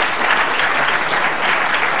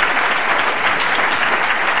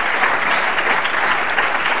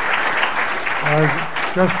 I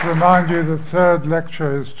just remind you the third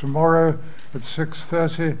lecture is tomorrow at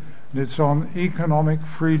 6:30, and it's on economic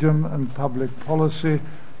freedom and public policy,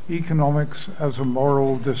 economics as a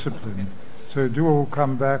moral discipline. So do all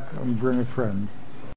come back and bring a friend.